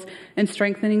individuals and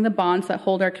strengthening the bonds that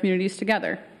hold our communities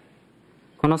together.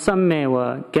 この3名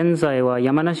は現在は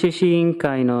山梨市委員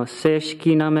会の正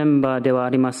式なメンバーではあ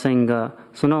りませんが、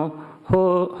その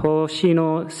奉仕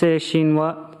の精神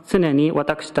は常に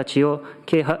私たちを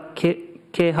啓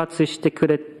発してく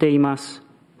れています。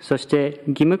そして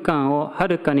義務感をは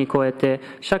るかに超えて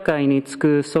社会に尽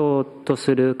くそうと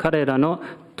する彼らの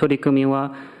取り組み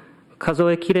は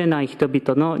数えきれない人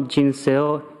々の人生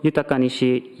を豊かに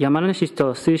し、山梨市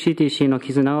とスーシティ市の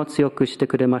絆を強くして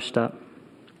くれました。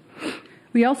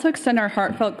We also extend our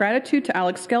heartfelt gratitude to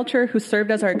Alex Gelcher, who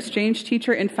served as our exchange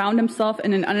teacher and found himself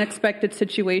in an unexpected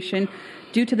situation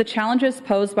due to the challenges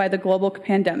posed by the global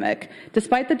pandemic.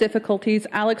 Despite the difficulties,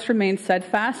 Alex remained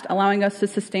steadfast, allowing us to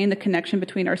sustain the connection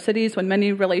between our cities when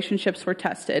many relationships were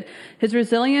tested. His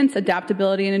resilience,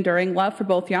 adaptability, and enduring love for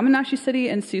both Yamanashi City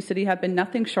and Sioux City have been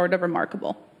nothing short of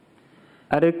remarkable.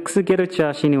 アレックス・ゲルチャ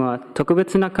ー氏には特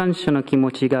別な感謝の気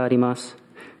持ちがあります。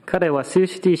彼はスー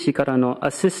シティ市からの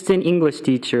アシスタント・イングリッシュ・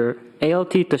ティーチャー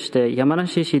ALT として山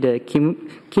梨市で勤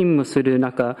務する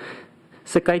中、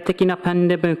世界的なパン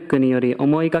デミックにより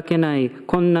思いがけない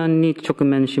困難に直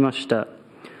面しました。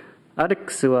アレッ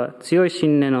クスは強い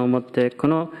信念を持ってこ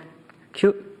の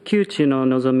窮地の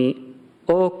望み、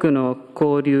多くの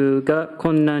交流が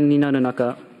困難になる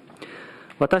中、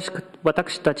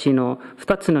私たちの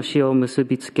2つの死を結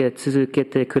びつけ続け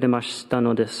てくれました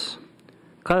のです。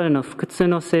彼の不屈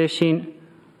の精神、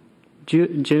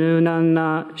柔軟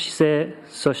な姿勢、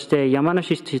そして山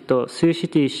梨市とスーシ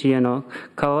ティ市への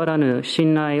変わらぬ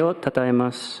信頼を称え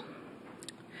ます。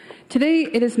Today,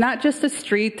 it is not just a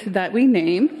street that we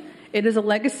name. It is a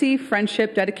legacy,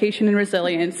 friendship, dedication, and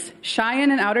resilience.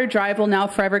 Cheyenne and Outer Drive will now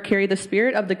forever carry the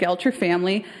spirit of the Gelcher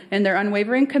family and their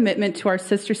unwavering commitment to our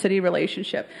sister city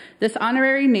relationship. This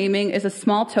honorary naming is a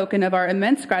small token of our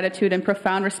immense gratitude and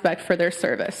profound respect for their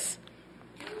service.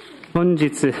 本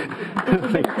日ス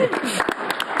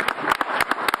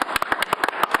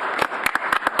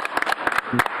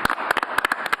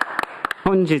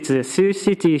ー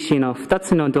シティ市の2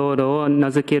つの道路を名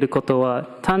付けることは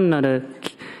単なる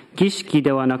儀式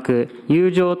ではなく、友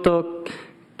情と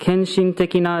献身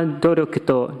的な努力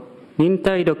と忍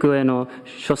耐力への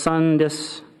所賛で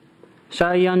す。シ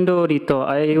ャイアン通りと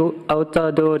アウタ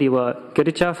ー通りはゲ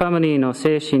ルチャーファミリーの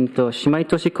精神と姉妹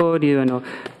都市交流への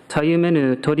たゆめ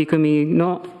ぬ取り組み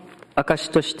の証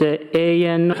として永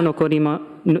遠に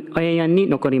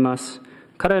残ります。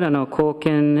彼らの貢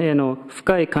献への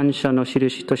深い感謝の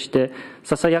印として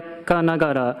ささやかな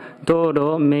がら道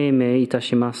路を命名いた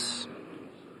します。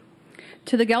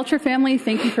To the Gelcher family,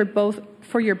 thank you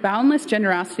for your boundless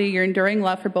generosity, your enduring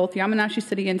love for both Yamanashi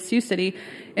City and Sioux City,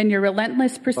 and your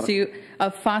relentless pursuit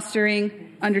of fostering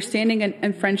understanding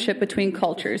and friendship between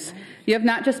cultures. You have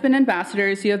not just been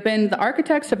ambassadors, you have been the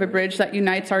architects of a bridge that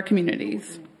unites our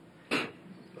communities.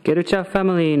 ゲルチャーファ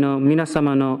ミリーの皆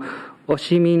様の惜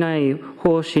しみない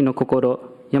奉仕の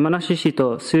心、山梨市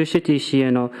とスーシティ市へ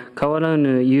の変わら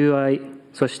ぬ友愛、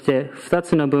そして二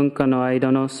つの文化の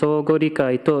間の相互理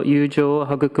解と友情を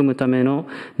育むための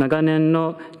長年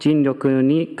の尽力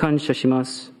に感謝しま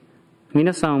す。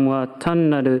皆さんは単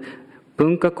なる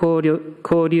文化交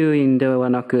流員では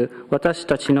なく、私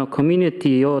たちのコミュニテ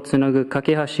ィをつなぐ架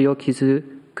け橋を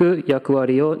築く役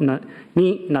割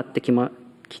になって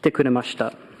きてくれまし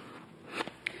た。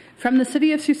From the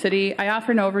city of Sioux City, I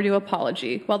offer an overdue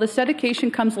apology. While this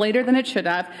dedication comes later than it should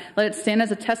have, let it stand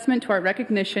as a testament to our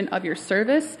recognition of your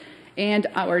service and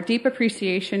our deep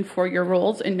appreciation for your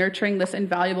roles in nurturing this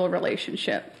invaluable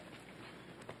relationship.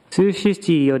 スーシテ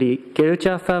ィよりゲルチ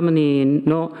ャーファミリー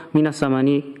の皆様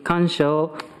に感謝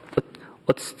を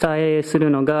お伝えする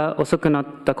のが遅くなっ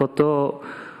たことを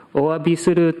お詫び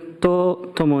する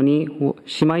とともに、姉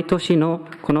妹都市の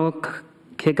この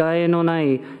けがえのな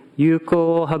い友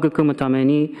好を育むため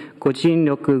にご尽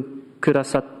力くだ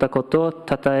さったことを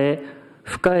たたえ、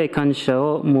深い感謝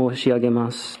を申し上げ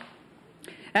ます。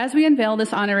As we unveil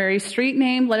this honorary street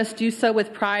name, let us do so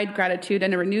with pride, gratitude,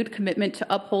 and a renewed commitment to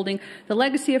upholding the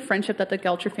legacy of friendship that the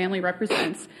Gelcher family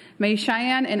represents. May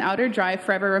Cheyenne and Outer Drive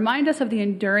forever remind us of the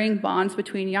enduring bonds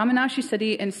between Yamanashi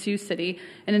City and Sioux City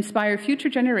and inspire future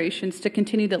generations to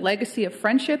continue the legacy of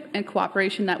friendship and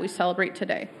cooperation that we celebrate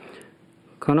today.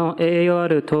 この栄誉あ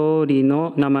る通り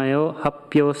の名前を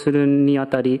発表するにあ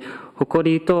たり、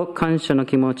誇りと感謝の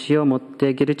気持ちを持っ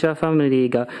てゲルチャーファミリ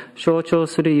ーが象徴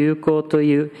する友好と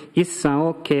いう一産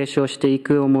を継承してい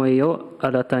く思いを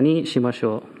新たにしまし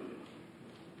ょ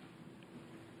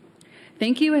う。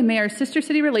Thank you, and may our sister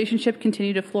city relationship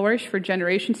continue to flourish for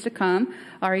generations to come.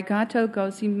 Arigato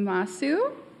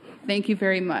gozaimasu. Thank you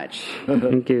very much.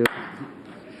 Thank you.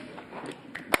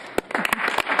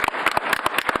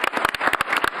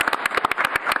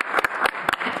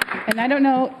 And I don't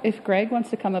know if Greg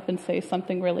wants to come up and say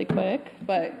something really quick,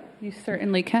 but you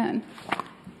certainly can.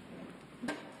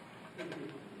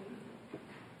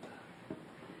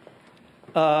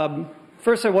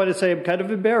 First, I want to say I'm kind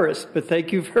of embarrassed, but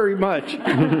thank you very much.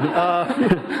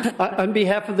 On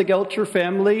behalf of the Gelcher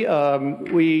family,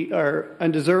 we are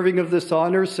undeserving of this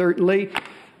honor, certainly.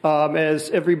 As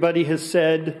everybody has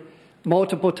said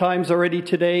multiple times already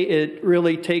today, it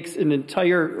really takes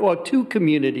two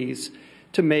communities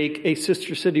to make a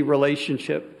sister city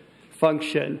relationship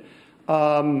function.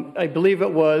 I believe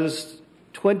it was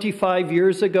 25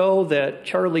 years ago that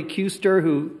Charlie Kuster,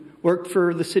 who worked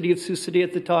for the city of Sioux City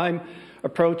at the time,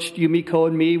 approached Yumiko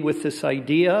and me with this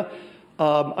idea.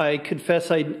 I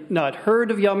confess I'd not heard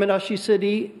of Yamanashi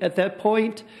City at that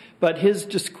point, but his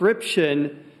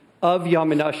description of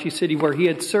Yamanashi City, where he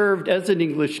had served as an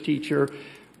English teacher,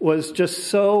 was just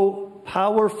so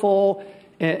powerful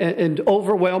and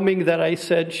overwhelming that I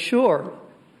said, sure,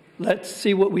 let's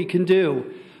see what we can do.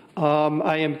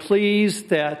 I am pleased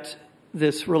that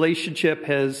this relationship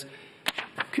has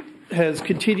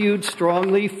continued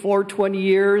strongly for 20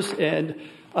 years, and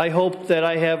I hope that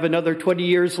I have another 20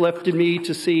 years left in me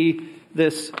to see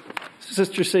this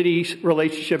sister city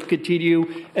relationship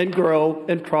continue and grow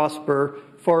and prosper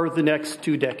for the next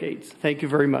 2 decades. Thank you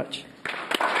very much.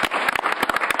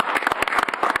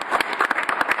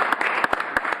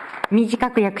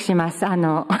 短く訳します。大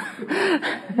丈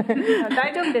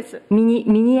夫です。身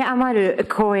に余る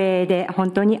光栄で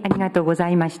本当にありがとうござ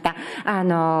いました。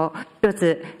一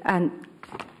つ、姉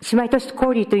妹都市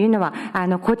交流というのは、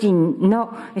個人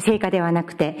の成果ではな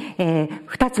くて、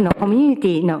二つのコミュニテ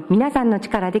ィの皆さんの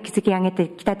力で築き上げて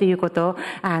きたということを、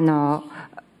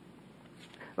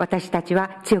私たち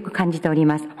は強く感じており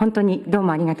ます。本当にどう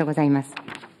もありがとうございます。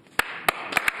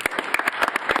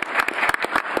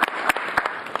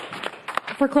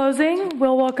For closing,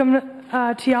 we'll welcome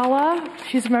Tiala.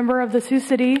 She's a member of the Sioux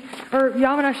City, or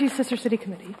Yamanashi Sister City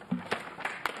Committee.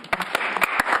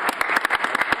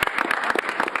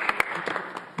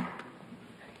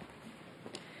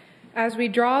 As we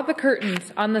draw the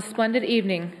curtains on this splendid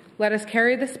evening, let us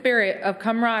carry the spirit of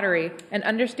camaraderie and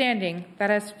understanding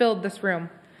that has filled this room.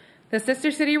 The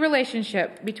Sister City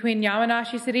relationship between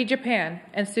Yamanashi City, Japan,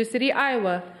 and Sioux City,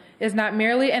 Iowa, is not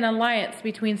merely an alliance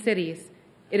between cities.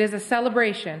 It is a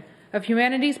celebration of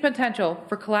humanity's potential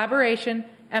for collaboration,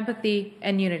 empathy,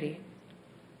 and unity.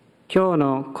 今日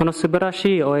のこの素晴ら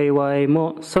しいお祝い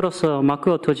もそろそろ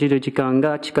幕を閉じる時間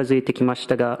が近づいてきまし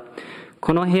たが、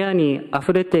この部屋にあ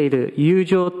ふれている友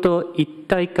情と一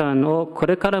体感をこ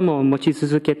れからも持ち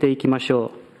続けていきまし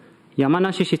ょう。山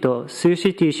梨市とスー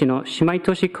シティ市の姉妹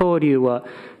都市交流は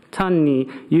単に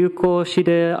友好市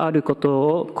であること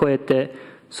を超えて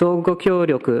相互協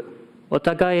力、お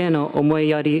互いへの思い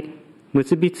やり、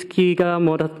結びつきが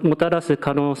もたらす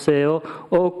可能性を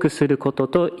多くすること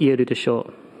と言えるでし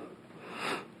ょ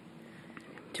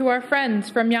う。To our friends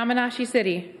from Yamanashi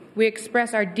City, we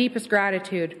express our deepest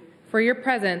gratitude for your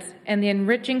presence and the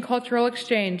enriching cultural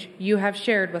exchange you have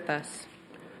shared with us.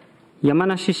 山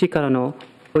梨市からの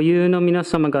保有の皆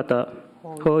様方、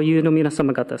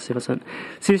すいません。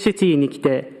スーシティに来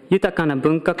て豊かな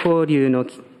文化交流の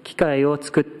機会を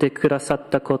作ってくださっ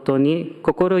たことに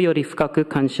心より深く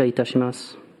感謝いたしま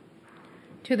す。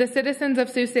To the citizens of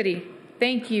Sioux City,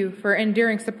 thank you for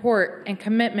enduring support and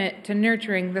commitment to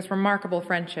nurturing this remarkable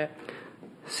friendship.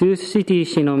 スーシティ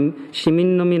市の市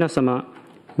民の皆様、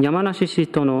山梨市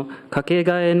とのかけ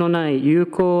がえのない友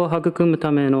好を育む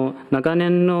ための長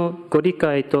年のご理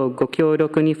解とご協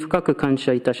力に深く感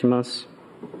謝いたします。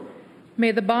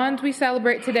May the bonds we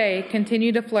celebrate today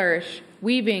continue to flourish,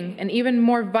 weaving an even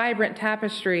more vibrant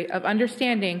tapestry of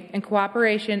understanding and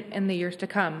cooperation in the years to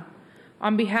come.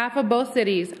 On behalf of both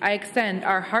cities, I extend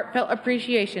our heartfelt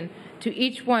appreciation to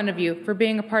each one of you for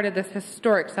being a part of this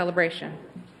historic celebration.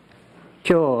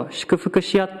 今日、祝福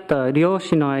し合った両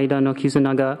市の間の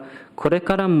絆が、これ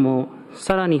からも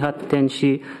さらに発展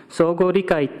し、相互理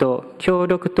解と協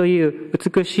力という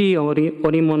美しい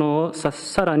織物をさ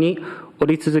らに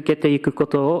織り続けていくこ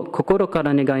とを心か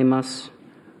ら願います。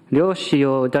両市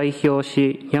を代表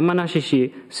し、山梨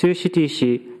市、スーシティ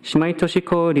市、姉妹都市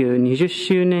交流20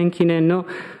周年記念の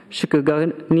祝賀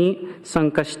に参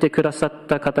加してくださっ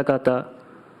た方々、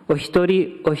お一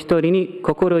人お一人に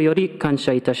心より感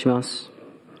謝いたします。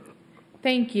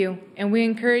Thank you, and we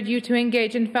encourage you to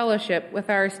engage in fellowship with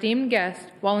our esteemed guests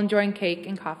while enjoying cake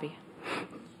and coffee.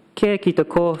 ケーキと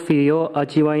コーヒーを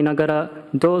味わいながら、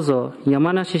どうぞ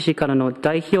山梨市からの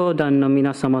代表団の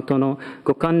皆様との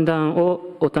ご歓談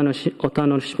をお楽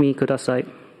しみください。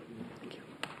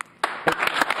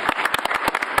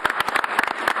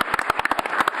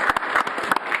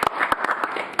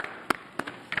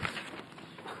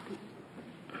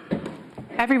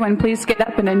Everyone, please get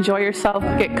up and enjoy yourself.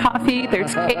 Get coffee,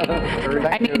 there's cake.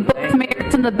 I need both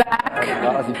mayors in the back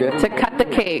to cut the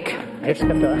cake. Yes.